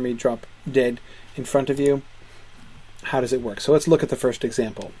whole army drop dead in front of you. How does it work? So let's look at the first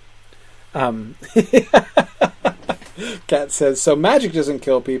example. Cat says, so magic doesn't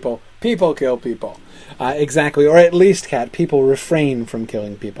kill people, people kill people. Exactly, or at least, Cat, people refrain from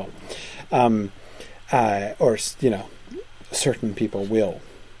killing people. Or, certain people will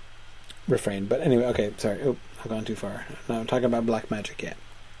refrain. But anyway, okay, sorry. I've gone too far. I'm not talking about black magic yet.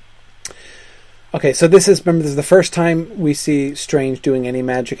 Okay, so this is the first time we see Strange doing any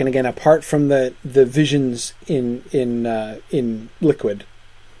magic, and again, apart from the visions in liquid,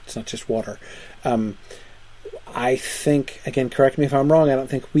 it's not just water. I think, again, correct me if I'm wrong, I don't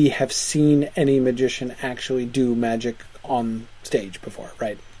think we have seen any magician actually do magic on stage before,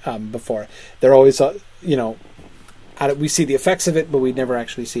 right? Before. They're always, we see the effects of it, but we never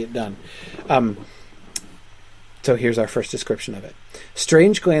actually see it done. So here's our first description of it.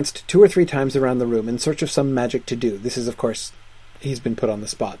 Strange glanced 2 or 3 times around the room in search of some magic to do. This is, of course, he's been put on the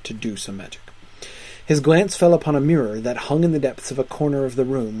spot to do some magic. His glance fell upon a mirror that hung in the depths of a corner of the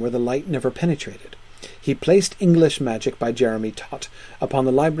room where the light never penetrated. He placed English Magic by Jeremy Tott upon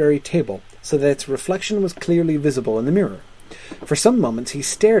the library table so that its reflection was clearly visible in the mirror. For some moments he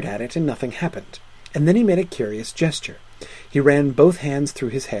stared at it and nothing happened, and then he made a curious gesture. He ran both hands through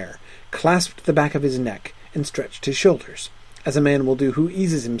his hair, clasped the back of his neck, and stretched his shoulders, as a man will do who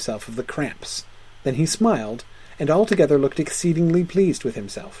eases himself of the cramps. Then he smiled, and altogether looked exceedingly pleased with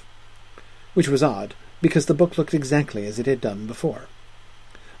himself. Which was odd, because the book looked exactly as it had done before.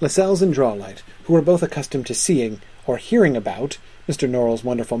 Lascelles and Drawlight, who were both accustomed to seeing, or hearing about, Mr. Norrell's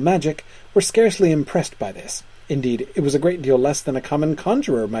wonderful magic, were scarcely impressed by this. Indeed, it was a great deal less than a common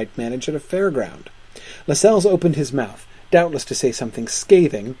conjurer might manage at a fairground. Lascelles opened his mouth, doubtless to say something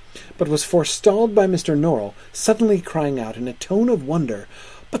scathing, but was forestalled by Mr. Norrell, suddenly crying out in a tone of wonder,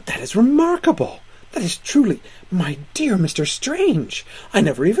 "But that is remarkable! That is truly, my dear Mr. Strange! I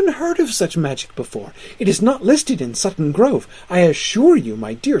never even heard of such magic before. It is not listed in Sutton Grove. I assure you,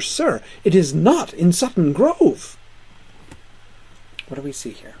 my dear sir, it is not in Sutton Grove." What do we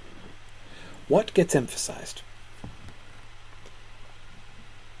see here? What gets emphasized?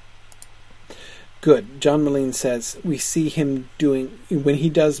 Good. John Moline says, we see him doing, when he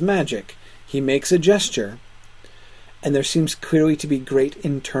does magic, he makes a gesture, and there seems clearly to be great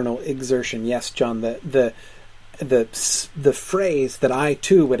internal exertion. Yes, John, the phrase that I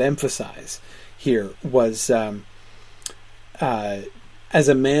too would emphasize here was, as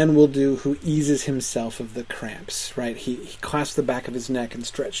a man will do who eases himself of the cramps, right? He clasped the back of his neck and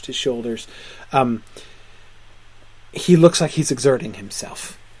stretched his shoulders. He looks like he's exerting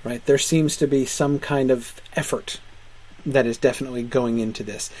himself. Right, there seems to be some kind of effort that is definitely going into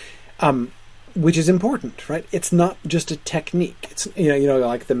this, which is important. Right, it's not just a technique. It's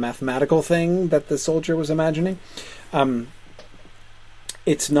like the mathematical thing that the soldier was imagining.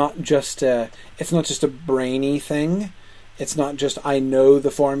 It's not just a brainy thing. It's not just I know the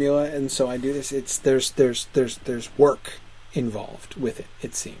formula and so I do this. It's there's work involved with it.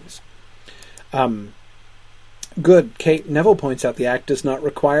 It seems. Good. Kate Neville points out the act does not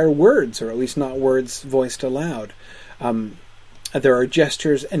require words, or at least not words voiced aloud. There are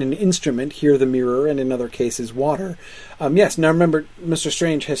gestures and an instrument, here the mirror, and in other cases water. Yes, now remember, Mr.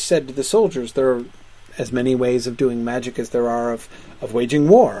 Strange has said to the soldiers there are as many ways of doing magic as there are of waging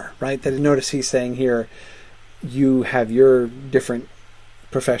war, right? That notice he's saying here, you have your different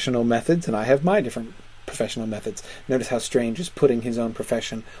professional methods, and I have my different professional methods. Notice how Strange is putting his own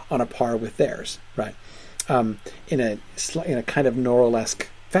profession on a par with theirs, right? In a kind of Norrell-esque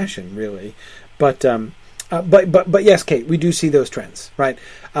fashion, really, but yes, Kate, we do see those trends, right?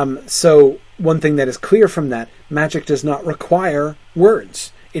 So one thing that is clear from that, magic does not require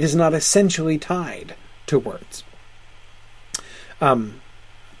words. It is not essentially tied to words.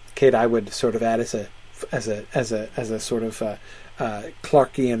 Kate, I would sort of add as a sort of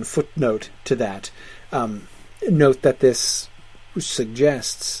Clarkian footnote to that. Note that this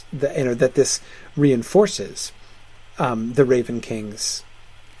suggests that this reinforces the Raven King's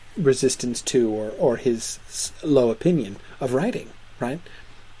resistance to or his low opinion of writing, right?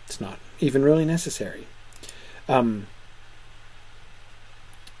 It's not even really necessary.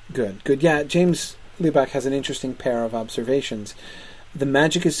 Good. Yeah, James Liebach has an interesting pair of observations. The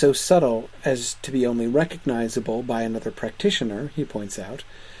magic is so subtle as to be only recognizable by another practitioner, he points out,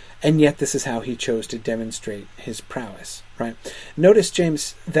 and yet this is how he chose to demonstrate his prowess, right? Notice,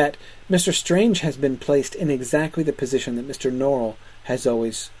 James, that Mr. Strange has been placed in exactly the position that Mr. Norrell has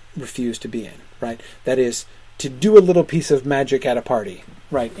always refused to be in, right? That is, to do a little piece of magic at a party,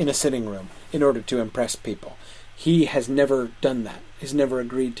 right, in a sitting room, in order to impress people. He has never done that. He's never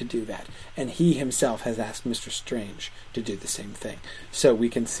agreed to do that. And he himself has asked Mr. Strange to do the same thing. So we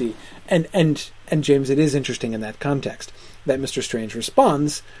can see, and James, it is interesting in that context. that Mr. Strange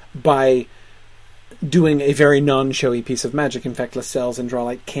responds by doing a very non-showy piece of magic. In fact, Lascelles and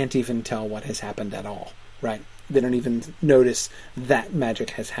Drawlight can't even tell what has happened at all, right? They don't even notice that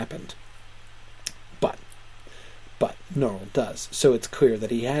magic has happened. But Norrell does, so it's clear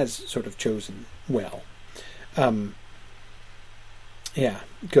that he has sort of chosen well. Yeah,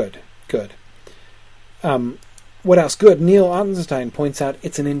 good. What else? Good. Neil Ottenstein points out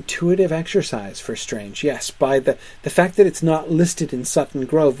it's an intuitive exercise for Strange. Yes, by the fact that it's not listed in Sutton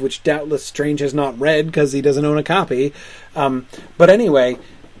Grove, which doubtless Strange has not read because he doesn't own a copy. But anyway,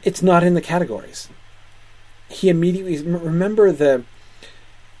 it's not in the categories. He immediately... Remember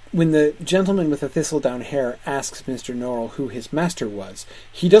when the gentleman with the thistledown hair asks Mr. Norrell who his master was,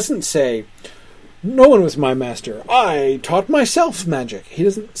 he doesn't say, "No one was my master. I taught myself magic." He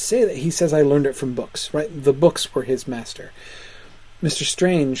doesn't say that. He says, "I learned it from books," right? The books were his master. Mr.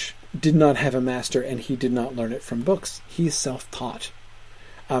 Strange did not have a master, and he did not learn it from books. He is self-taught.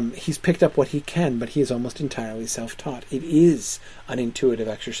 He's picked up what he can, but he is almost entirely self-taught. It is an intuitive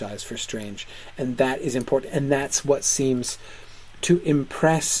exercise for Strange, and that is important, and that's what seems to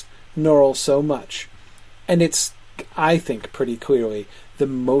impress Norrell so much. And it's, I think, pretty clearly the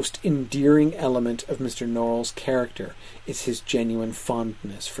most endearing element of Mr. Norrell's character is his genuine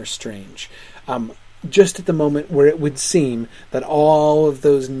fondness for Strange. Just at the moment where it would seem that all of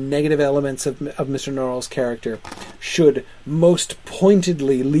those negative elements of Mr. Norrell's character should most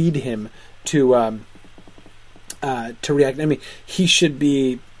pointedly lead him to react. I mean, he should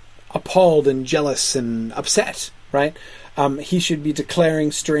be appalled and jealous and upset, right? He should be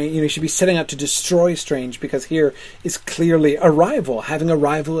declaring Strange, he should be setting out to destroy Strange, because here is clearly a rival. Having a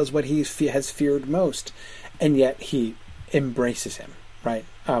rival is what he has feared most, and yet he embraces him, right?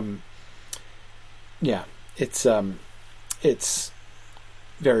 Yeah, it's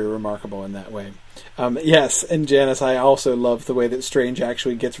very remarkable in that way. Yes, and Janice, I also love the way that Strange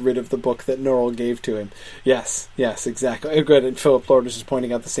actually gets rid of the book that Norrell gave to him. Yes, exactly. Oh, good, and Philip Lourdes is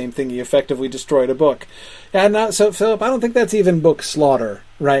pointing out the same thing. He effectively destroyed a book. Yeah, so Philip, I don't think that's even book slaughter,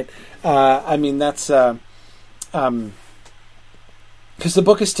 right? I mean, that's... because the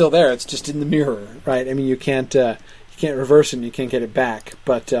book is still there. It's just in the mirror, right? I mean, you can't reverse it and you can't get it back.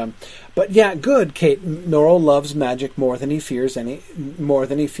 But yeah, good, Kate. Norrell loves magic more than he fears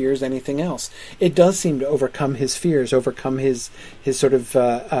anything else. It does seem to overcome his fears, overcome his sort of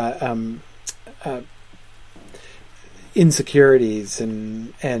insecurities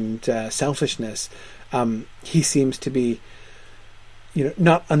and selfishness. He seems to be,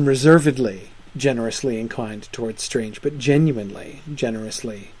 not unreservedly generously inclined towards Strange, but genuinely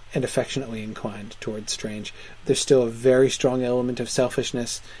generously and affectionately inclined towards Strange. There's still a very strong element of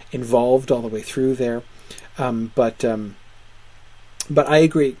selfishness involved all the way through there. But I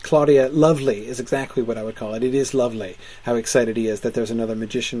agree, Claudia, lovely is exactly what I would call it. It is lovely how excited he is that there's another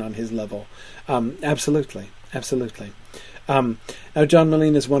magician on his level. Absolutely. Now, John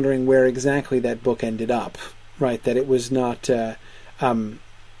Moline is wondering where exactly that book ended up, right? That it was not...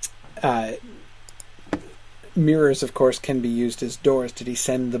 mirrors, of course, can be used as doors. Did he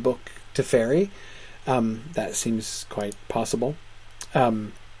send the book to Fairy? That seems quite possible.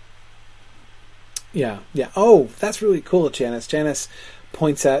 Yeah. Oh, that's really cool, Janice. Janice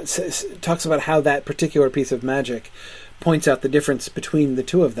talks about how that particular piece of magic points out the difference between the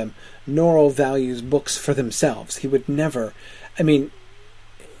two of them. Norrell values books for themselves. He would never... I mean,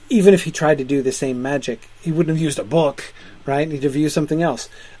 even if he tried to do the same magic, he wouldn't have used a book, right? He'd have used something else.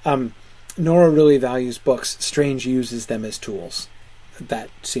 Norrell really values books. Strange uses them as tools. That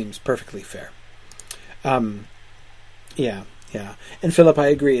seems perfectly fair. Yeah. And Philip, I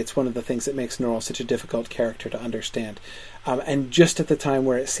agree. It's one of the things that makes Norrell such a difficult character to understand. And just at the time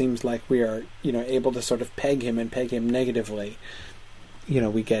where it seems like we are, able to sort of peg him negatively,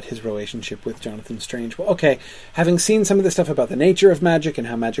 we get his relationship with Jonathan Strange. Well, okay, having seen some of the stuff about the nature of magic and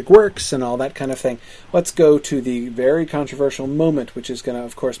how magic works and all that kind of thing, let's go to the very controversial moment, which is going to,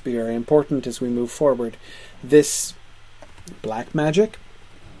 of course, be very important as we move forward. This black magic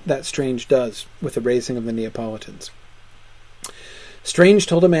that Strange does with the raising of the Neapolitans. Strange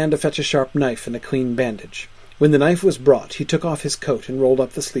told a man to fetch a sharp knife and a clean bandage. When the knife was brought, he took off his coat and rolled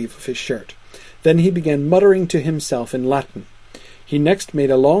up the sleeve of his shirt. Then he began muttering to himself in Latin. He next made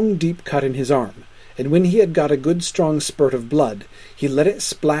a long, deep cut in his arm, and when he had got a good strong spurt of blood, he let it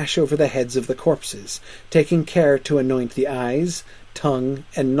splash over the heads of the corpses, taking care to anoint the eyes, tongue,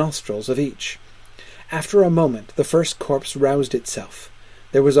 and nostrils of each. After a moment, the first corpse roused itself.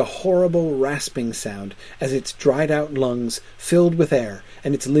 There was a horrible rasping sound as its dried-out lungs filled with air,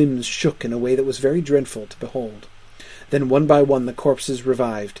 and its limbs shook in a way that was very dreadful to behold. Then one by one the corpses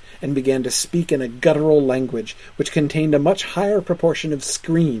revived, and began to speak in a guttural language which contained a much higher proportion of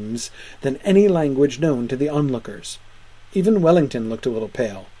screams than any language known to the onlookers. Even Wellington looked a little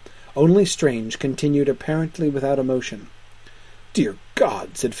pale. Only Strange continued apparently without emotion. "Dear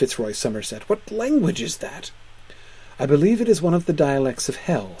God," said Fitzroy Somerset, "what language is that?" "I believe it is one of the dialects of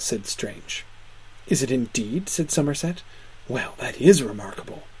hell," said Strange. "Is it indeed?" said Somerset. "Well, that is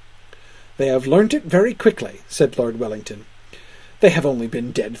remarkable." "They have learnt it very quickly," said Lord Wellington. "They have only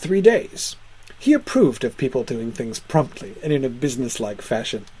been dead 3 days." He approved of people doing things promptly and in a businesslike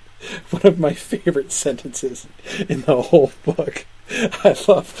fashion. One of my favorite sentences in the whole book.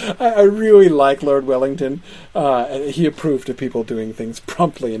 I really like Lord Wellington. He approved of people doing things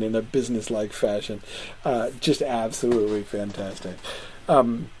promptly and in a businesslike fashion. Just absolutely fantastic.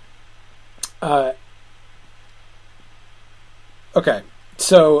 Okay.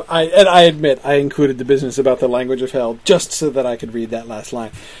 So, I admit, I included the business about the language of hell just so that I could read that last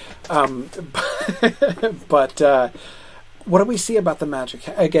line. But what do we see about the magic?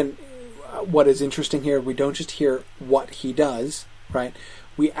 Again, what is interesting here, we don't just hear what he does, right?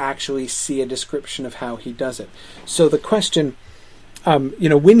 We actually see a description of how he does it. So the question,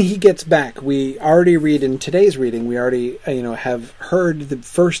 when he gets back, we already read in today's reading, we already, have heard the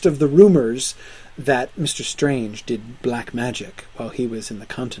first of the rumors that Mr. Strange did black magic while he was in the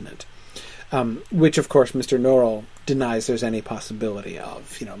continent, which, of course, Mr. Norrell denies there's any possibility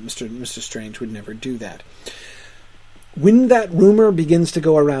of. Mr. Strange would never do that. When that rumor begins to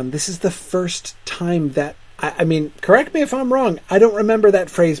go around, this is the first time that, correct me if I'm wrong, I don't remember that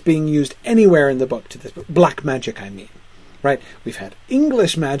phrase being used anywhere in the book to this. Black magic, right? We've had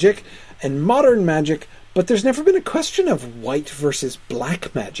English magic and modern magic, but there's never been a question of white versus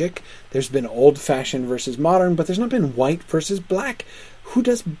black magic. There's been old-fashioned versus modern, but there's not been white versus black. Who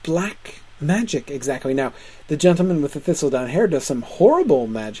does black magic exactly? Now, the gentleman with the thistledown hair does some horrible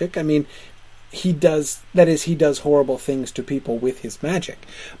magic. He does horrible things to people with his magic.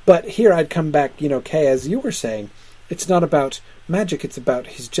 But here I'd come back, Kay, as you were saying, it's not about magic, it's about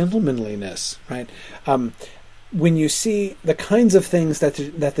his gentlemanliness, right? When you see the kinds of things that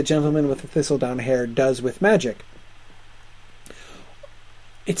the gentleman with the thistledown hair does with magic,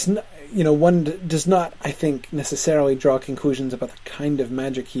 it's not, one does not, I think, necessarily draw conclusions about the kind of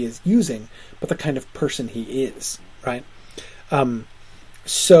magic he is using, but the kind of person he is, right?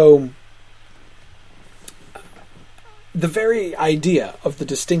 So the very idea of the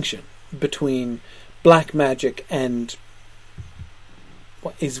distinction between black magic and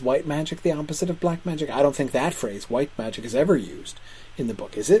is white magic the opposite of black magic? I don't think that phrase, white magic, is ever used in the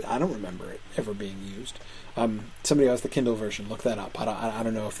book, is it? I don't remember it ever being used. Somebody who has the Kindle version, look that up. I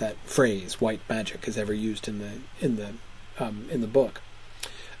don't know if that phrase, white magic, is ever used in the book.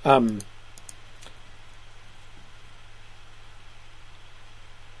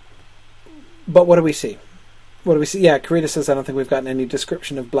 But what do we see? Yeah, Karita says, I don't think we've gotten any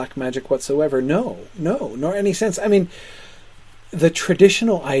description of black magic whatsoever. No, nor any sense. The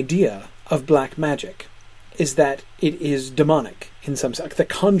traditional idea of black magic is that it is demonic in some sense. The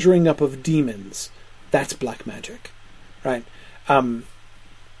conjuring up of demons, that's black magic, right? I'm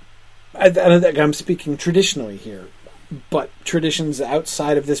speaking traditionally here, but traditions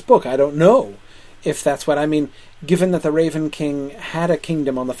outside of this book, I don't know if that's what given that the Raven King had a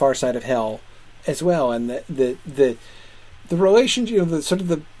kingdom on the far side of hell as well, and the relationship,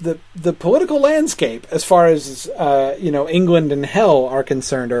 the political landscape as far as England and hell are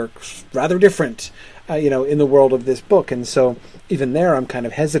concerned are rather different, in the world of this book, and so even there I'm kind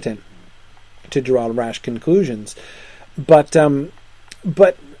of hesitant to draw rash conclusions. But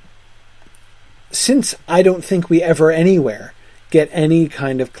since I don't think we ever anywhere get any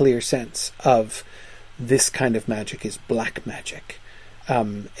kind of clear sense of this kind of magic is black magic,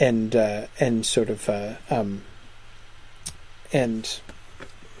 and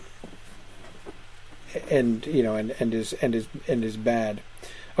is bad.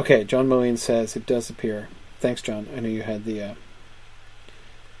 Okay, John Moline says it does appear. Thanks, John. I know you had the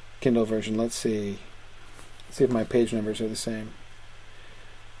Kindle version. Let's see if my page numbers are the same.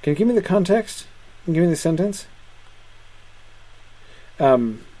 Can you give me the context? Can you give me the sentence?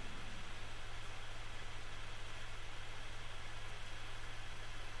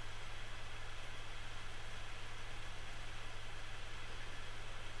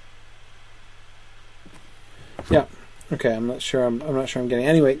 Yeah. Okay. I'm not sure. I'm getting.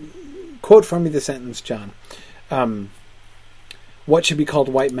 Anyway, quote from me the sentence, John. What should be called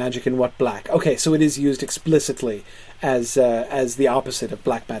white magic and what black? Okay, so it is used explicitly as the opposite of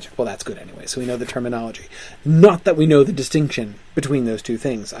black magic. Well, that's good anyway. So we know the terminology. Not that we know the distinction between those two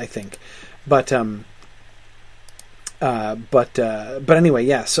things, I think, but But anyway,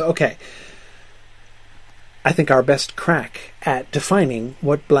 yeah. So okay, I think our best crack at defining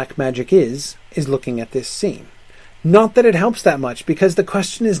what black magic is looking at this scene. Not that it helps that much, because the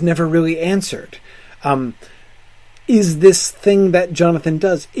question is never really answered. Is this thing that Jonathan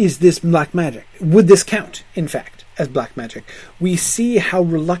does, is this black magic? Would this count, in fact, as black magic? We see how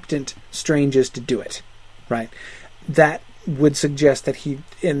reluctant Strange is to do it, right? That would suggest that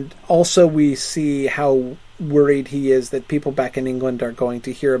and also we see how worried he is that people back in England are going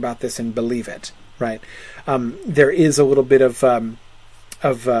to hear about this and believe it, right? There is a little bit of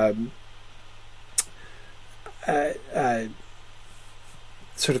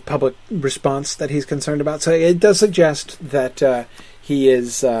sort of public response that he's concerned about. So it does suggest that he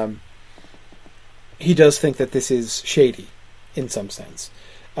does think that this is shady in some sense.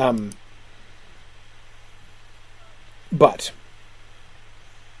 But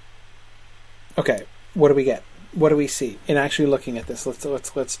okay, what do we get? What do we see in actually looking at this?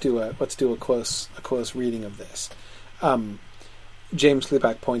 Let's do a close reading of this. James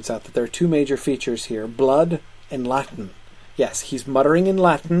Kleeback points out that there are two major features here: blood and Latin. Yes, he's muttering in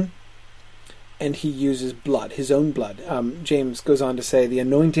Latin, and he uses blood, his own blood. James goes on to say, the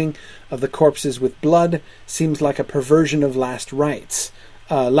anointing of the corpses with blood seems like a perversion of last rites.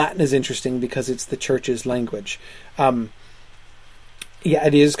 Latin is interesting because it's the church's language. Yeah,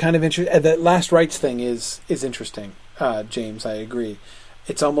 it is kind of interesting. The last rites thing is interesting, James, I agree.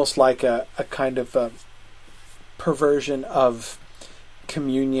 It's almost like a kind of a perversion of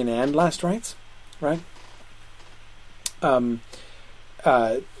communion and last rites, right? That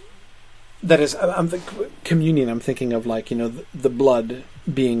is, communion. I'm thinking of the blood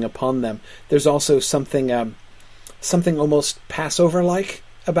being upon them. There's also something almost Passover-like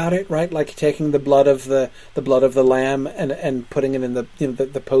about it, right? Like taking the blood of the lamb and putting it in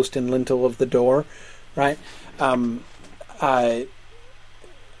the post and lintel of the door, right?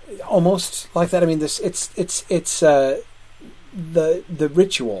 Almost like that. I mean, it's the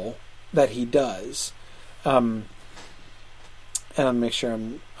ritual that he does. And I'll make sure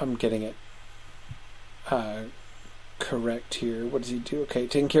I'm getting it correct here. What does he do? Okay,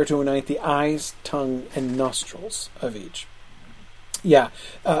 taking care to anoint the eyes, tongue, and nostrils of each. Yeah,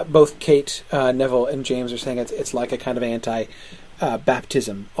 both Kate, Neville, and James are saying it's like a kind of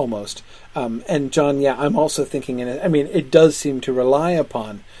anti-baptism almost. And John, yeah, I'm also thinking it does seem to rely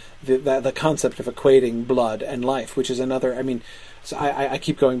upon the concept of equating blood and life, which is another. So I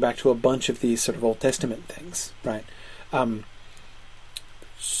keep going back to a bunch of these sort of Old Testament things, right?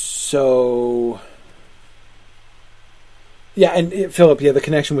 So, yeah, and Philip, the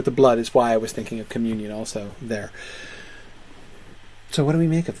connection with the blood is why I was thinking of communion also there. So what do we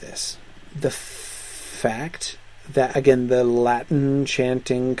make of this? The fact that, again, the Latin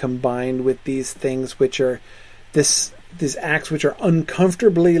chanting combined with these things which are, these acts which are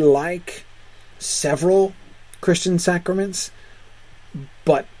uncomfortably like several Christian sacraments,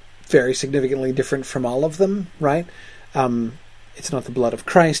 but very significantly different from all of them, right? It's not the blood of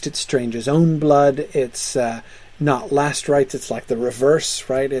Christ, it's Strange's own blood. It's not last rites, it's like the reverse,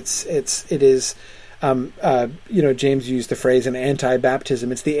 right? It is James used the phrase an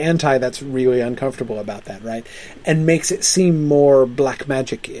anti-baptism. It's the anti that's really uncomfortable about that, right? And makes it seem more black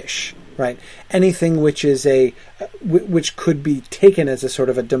magic-ish, right? Anything which is which could be taken as a sort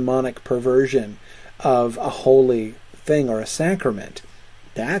of a demonic perversion of a holy thing or a sacrament.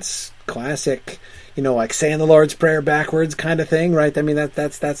 That's classic, like saying the Lord's Prayer backwards kind of thing, right? I mean,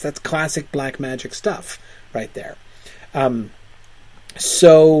 that's classic black magic stuff right there.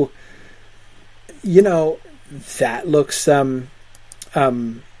 So, that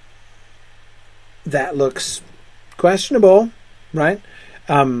looks questionable, right?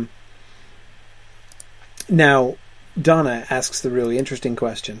 Now, Donna asks the really interesting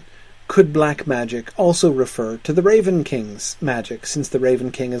question. Could black magic also refer to the Raven King's magic, since the Raven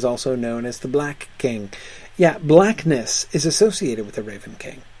King is also known as the Black King? Yeah, blackness is associated with the Raven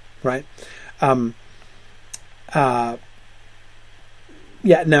King, right? Now,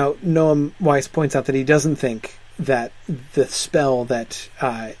 Noam Weiss points out that he doesn't think that the spell that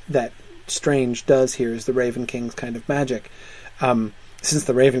Strange does here is the Raven King's kind of magic, since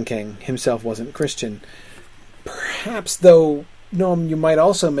the Raven King himself wasn't Christian. Perhaps, though, Noam, you might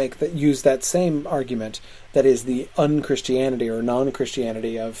also use that same argument, that is the unchristianity or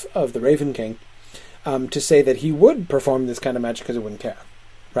non-Christianity of the Raven King, to say that he would perform this kind of magic because he wouldn't care,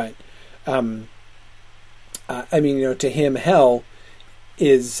 right? To him, hell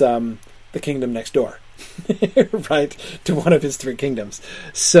is the kingdom next door, right, to one of his three kingdoms.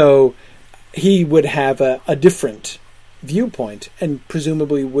 So he would have a different viewpoint and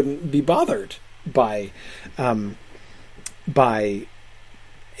presumably wouldn't be bothered by by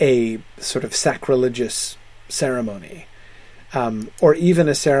a sort of sacrilegious ceremony, or even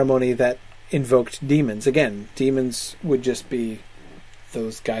a ceremony that invoked demons. Again, demons would just be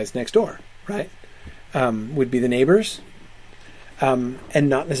those guys next door, right? Would be the neighbors, and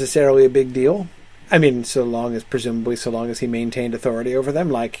not necessarily a big deal. I mean, so long as he maintained authority over them,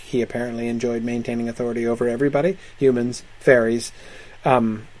 like he apparently enjoyed maintaining authority over everybody, humans, fairies,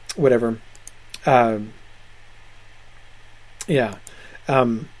 whatever.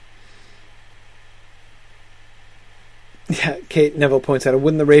 Kate Neville points out,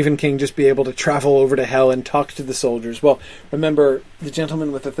 wouldn't the Raven King just be able to travel over to hell and talk to the soldiers? Well, remember, the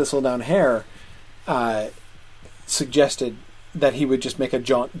gentleman with the thistledown hair suggested that he would just make a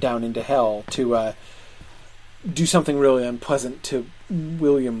jaunt down into hell to do something really unpleasant to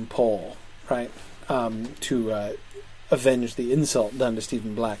William Pole, right? To avenge the insult done to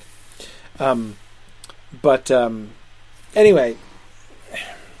Stephen Black. Anyway,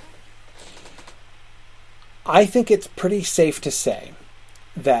 I think it's pretty safe to say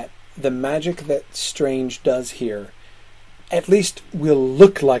that the magic that Strange does here at least will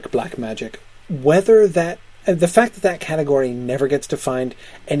look like black magic. Whether that... the fact that that category never gets defined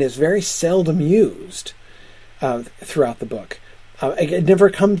and is very seldom used throughout the book. It never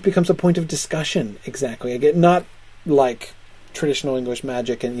becomes a point of discussion exactly. Not like traditional English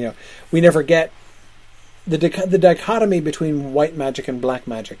magic, and we never get the dichotomy between white magic and black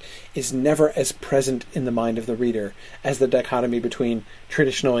magic is never as present in the mind of the reader as the dichotomy between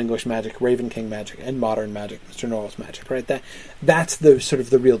traditional English magic, Raven King magic, and modern magic, Mr. Norrell's magic. Right? That's the sort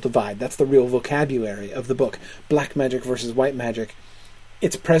of the real divide. That's the real vocabulary of the book. Black magic versus white magic.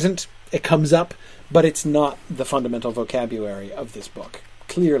 It's present. It comes up, but it's not the fundamental vocabulary of this book.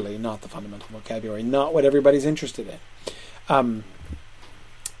 Clearly, not the fundamental vocabulary. Not what everybody's interested in.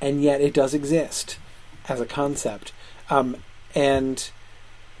 And yet, it does exist as a concept, and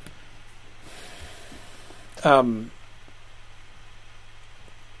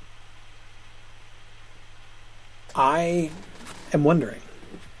I am wondering,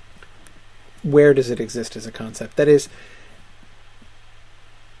 where does it exist as a concept? That is,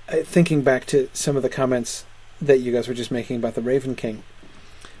 thinking back to some of the comments that you guys were just making about the Raven King,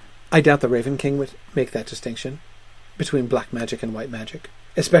 I doubt the Raven King would make that distinction between black magic and white magic.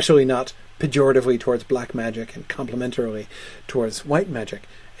 Especially not pejoratively towards black magic and complimentarily towards white magic.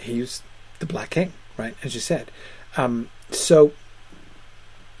 He's the Black King, right? As you said.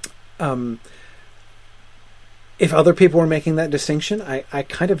 If other people were making that distinction, I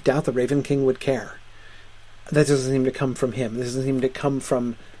kind of doubt the Raven King would care. That doesn't seem to come from him. This doesn't seem to come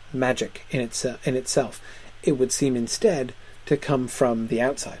from magic in itself. It would seem instead to come from the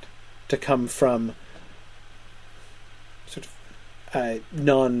outside, to come from sort of a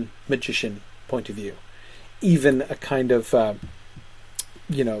non-magician point of view, even a kind of sort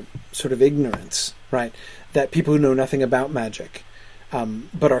of ignorance, right? That people who know nothing about magic,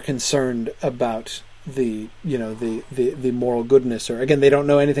 but are concerned about the moral goodness, or again, they don't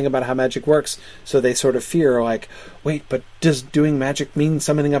know anything about how magic works, so they sort of fear, like, wait, but does doing magic mean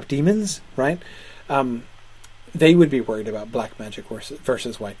summoning up demons, right? They would be worried about black magic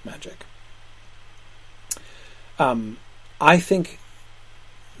versus white magic. I think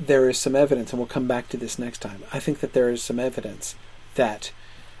there is some evidence, and we'll come back to this next time. I think that there is some evidence that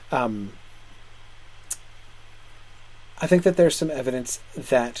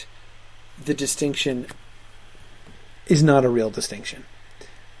the distinction is not a real distinction.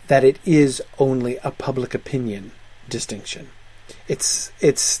 That it is only a public opinion distinction.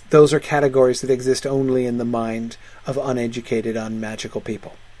 Those are categories that exist only in the mind of uneducated, unmagical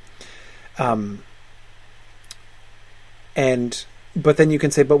people. But then you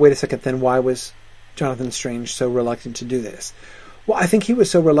can say, but wait a second, then why was Jonathan Strange so reluctant to do this? Well, I think he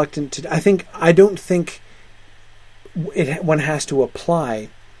was so reluctant to... I don't think one has to apply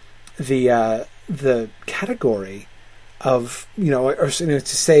the category of, or to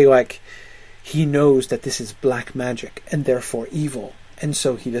say, like, he knows that this is black magic and therefore evil, and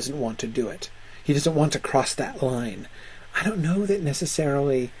so he doesn't want to do it. He doesn't want to cross that line. I don't know that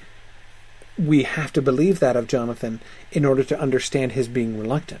necessarily we have to believe that of Jonathan in order to understand his being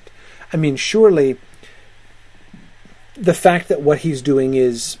reluctant. I mean, surely the fact that what he's doing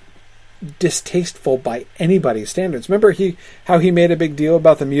is distasteful by anybody's standards. Remember how he made a big deal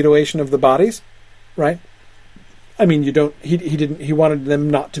about the mutilation of the bodies, right? I mean, he wanted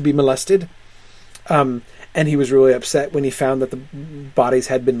them not to be molested. And he was really upset when he found that the bodies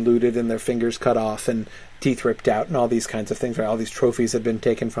had been looted and their fingers cut off and teeth ripped out and all these kinds of things, right? All these trophies had been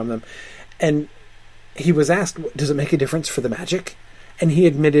taken from them. And he was asked, does it make a difference for the magic? And he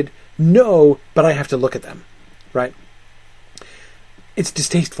admitted, no, but I have to look at them, right? it's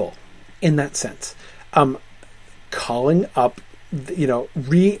distasteful in that sense. Calling up,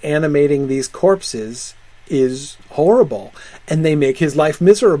 reanimating these corpses is horrible, and they make his life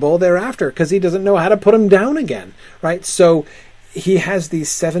miserable thereafter because he doesn't know how to put them down again, right? So he has these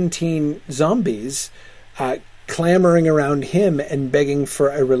 17 zombies clamoring around him and begging for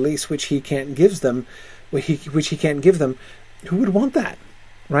a release which he can't give them. Who would want that,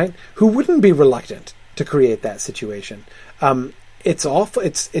 right? Who wouldn't be reluctant to create that situation? It's awful.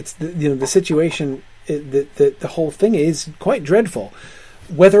 It's the situation. The whole thing is quite dreadful.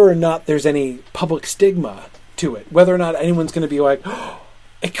 Whether or not there's any public stigma to it, whether or not anyone's going to be like, oh,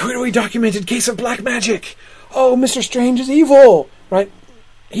 a clearly documented case of black magic. Oh, Mr. Strange is evil, right?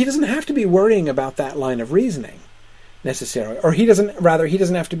 He doesn't have to be worrying about that line of reasoning necessarily, or he doesn't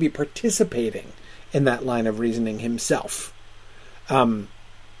have to be participating in that line of reasoning himself.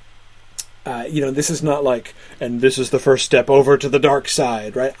 This is not like, and this is the first step over to the dark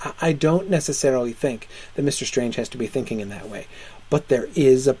side, right? I don't necessarily think that Mr. Strange has to be thinking in that way, but there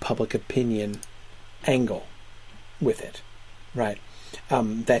is a public opinion angle with it, right?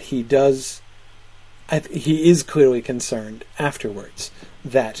 That he does. He is clearly concerned afterwards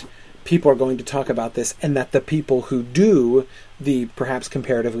that people are going to talk about this, and that the people who do, the perhaps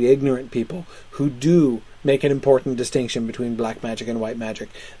comparatively ignorant people who do make an important distinction between black magic and white magic,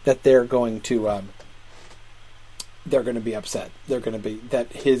 that they're going to be upset. They're going to be,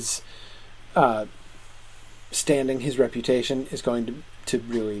 that his standing, his reputation is going to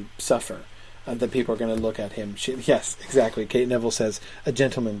really suffer. That people are going to look at him. Yes, exactly. Kate Neville says, a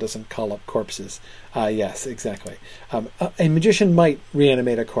gentleman doesn't call up corpses. Yes, exactly. A magician might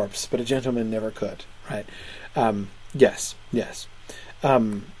reanimate a corpse, but a gentleman never could, right? Yes.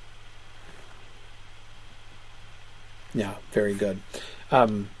 Yeah, very good.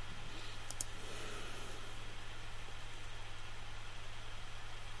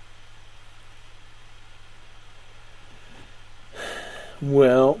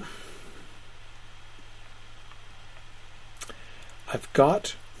 Well, I've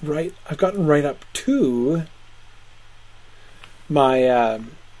gotten right up to my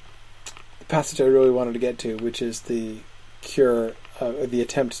passage I really wanted to get to, which is the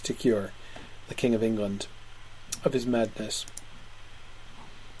attempt to cure the King of England of his madness.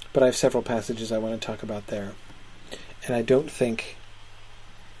 But I have several passages I want to talk about there, and I don't think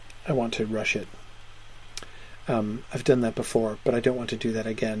I want to rush it. I've done that before, but I don't want to do that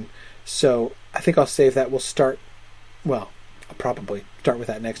again. So I think I'll save that. I'll probably start with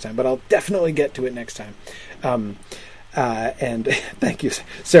that next time, but I'll definitely get to it next time. And thank you,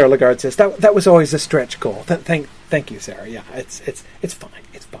 Sarah Lagarde says that was always a stretch goal. Thank you, Sarah. Yeah, it's fine.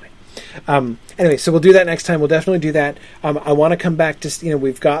 It's fine. Anyway, so we'll do that next time. We'll definitely do that. I want to come back to,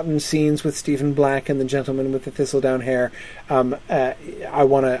 we've gotten scenes with Stephen Black and the gentleman with the thistledown hair. I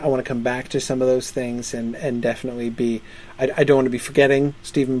want to come back to some of those things and definitely be. I don't want to be forgetting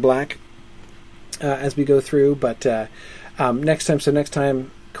Stephen Black as we go through, but next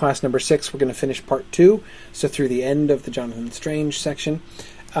time, class number 6, we're going to finish part 2, so through the end of the Jonathan Strange section.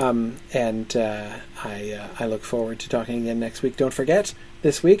 And I look forward to talking again next week. Don't forget,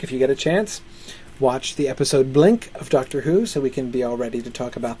 this week, if you get a chance, watch the episode Blink of Doctor Who, so we can be all ready to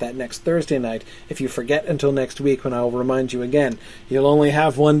talk about that next Thursday night. If you forget until next week, when I will remind you again, you'll only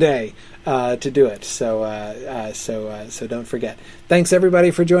have one day to do it. So don't forget. Thanks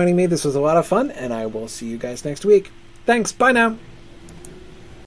everybody for joining me. This was a lot of fun, and I will see you guys next week. Thanks. Bye now.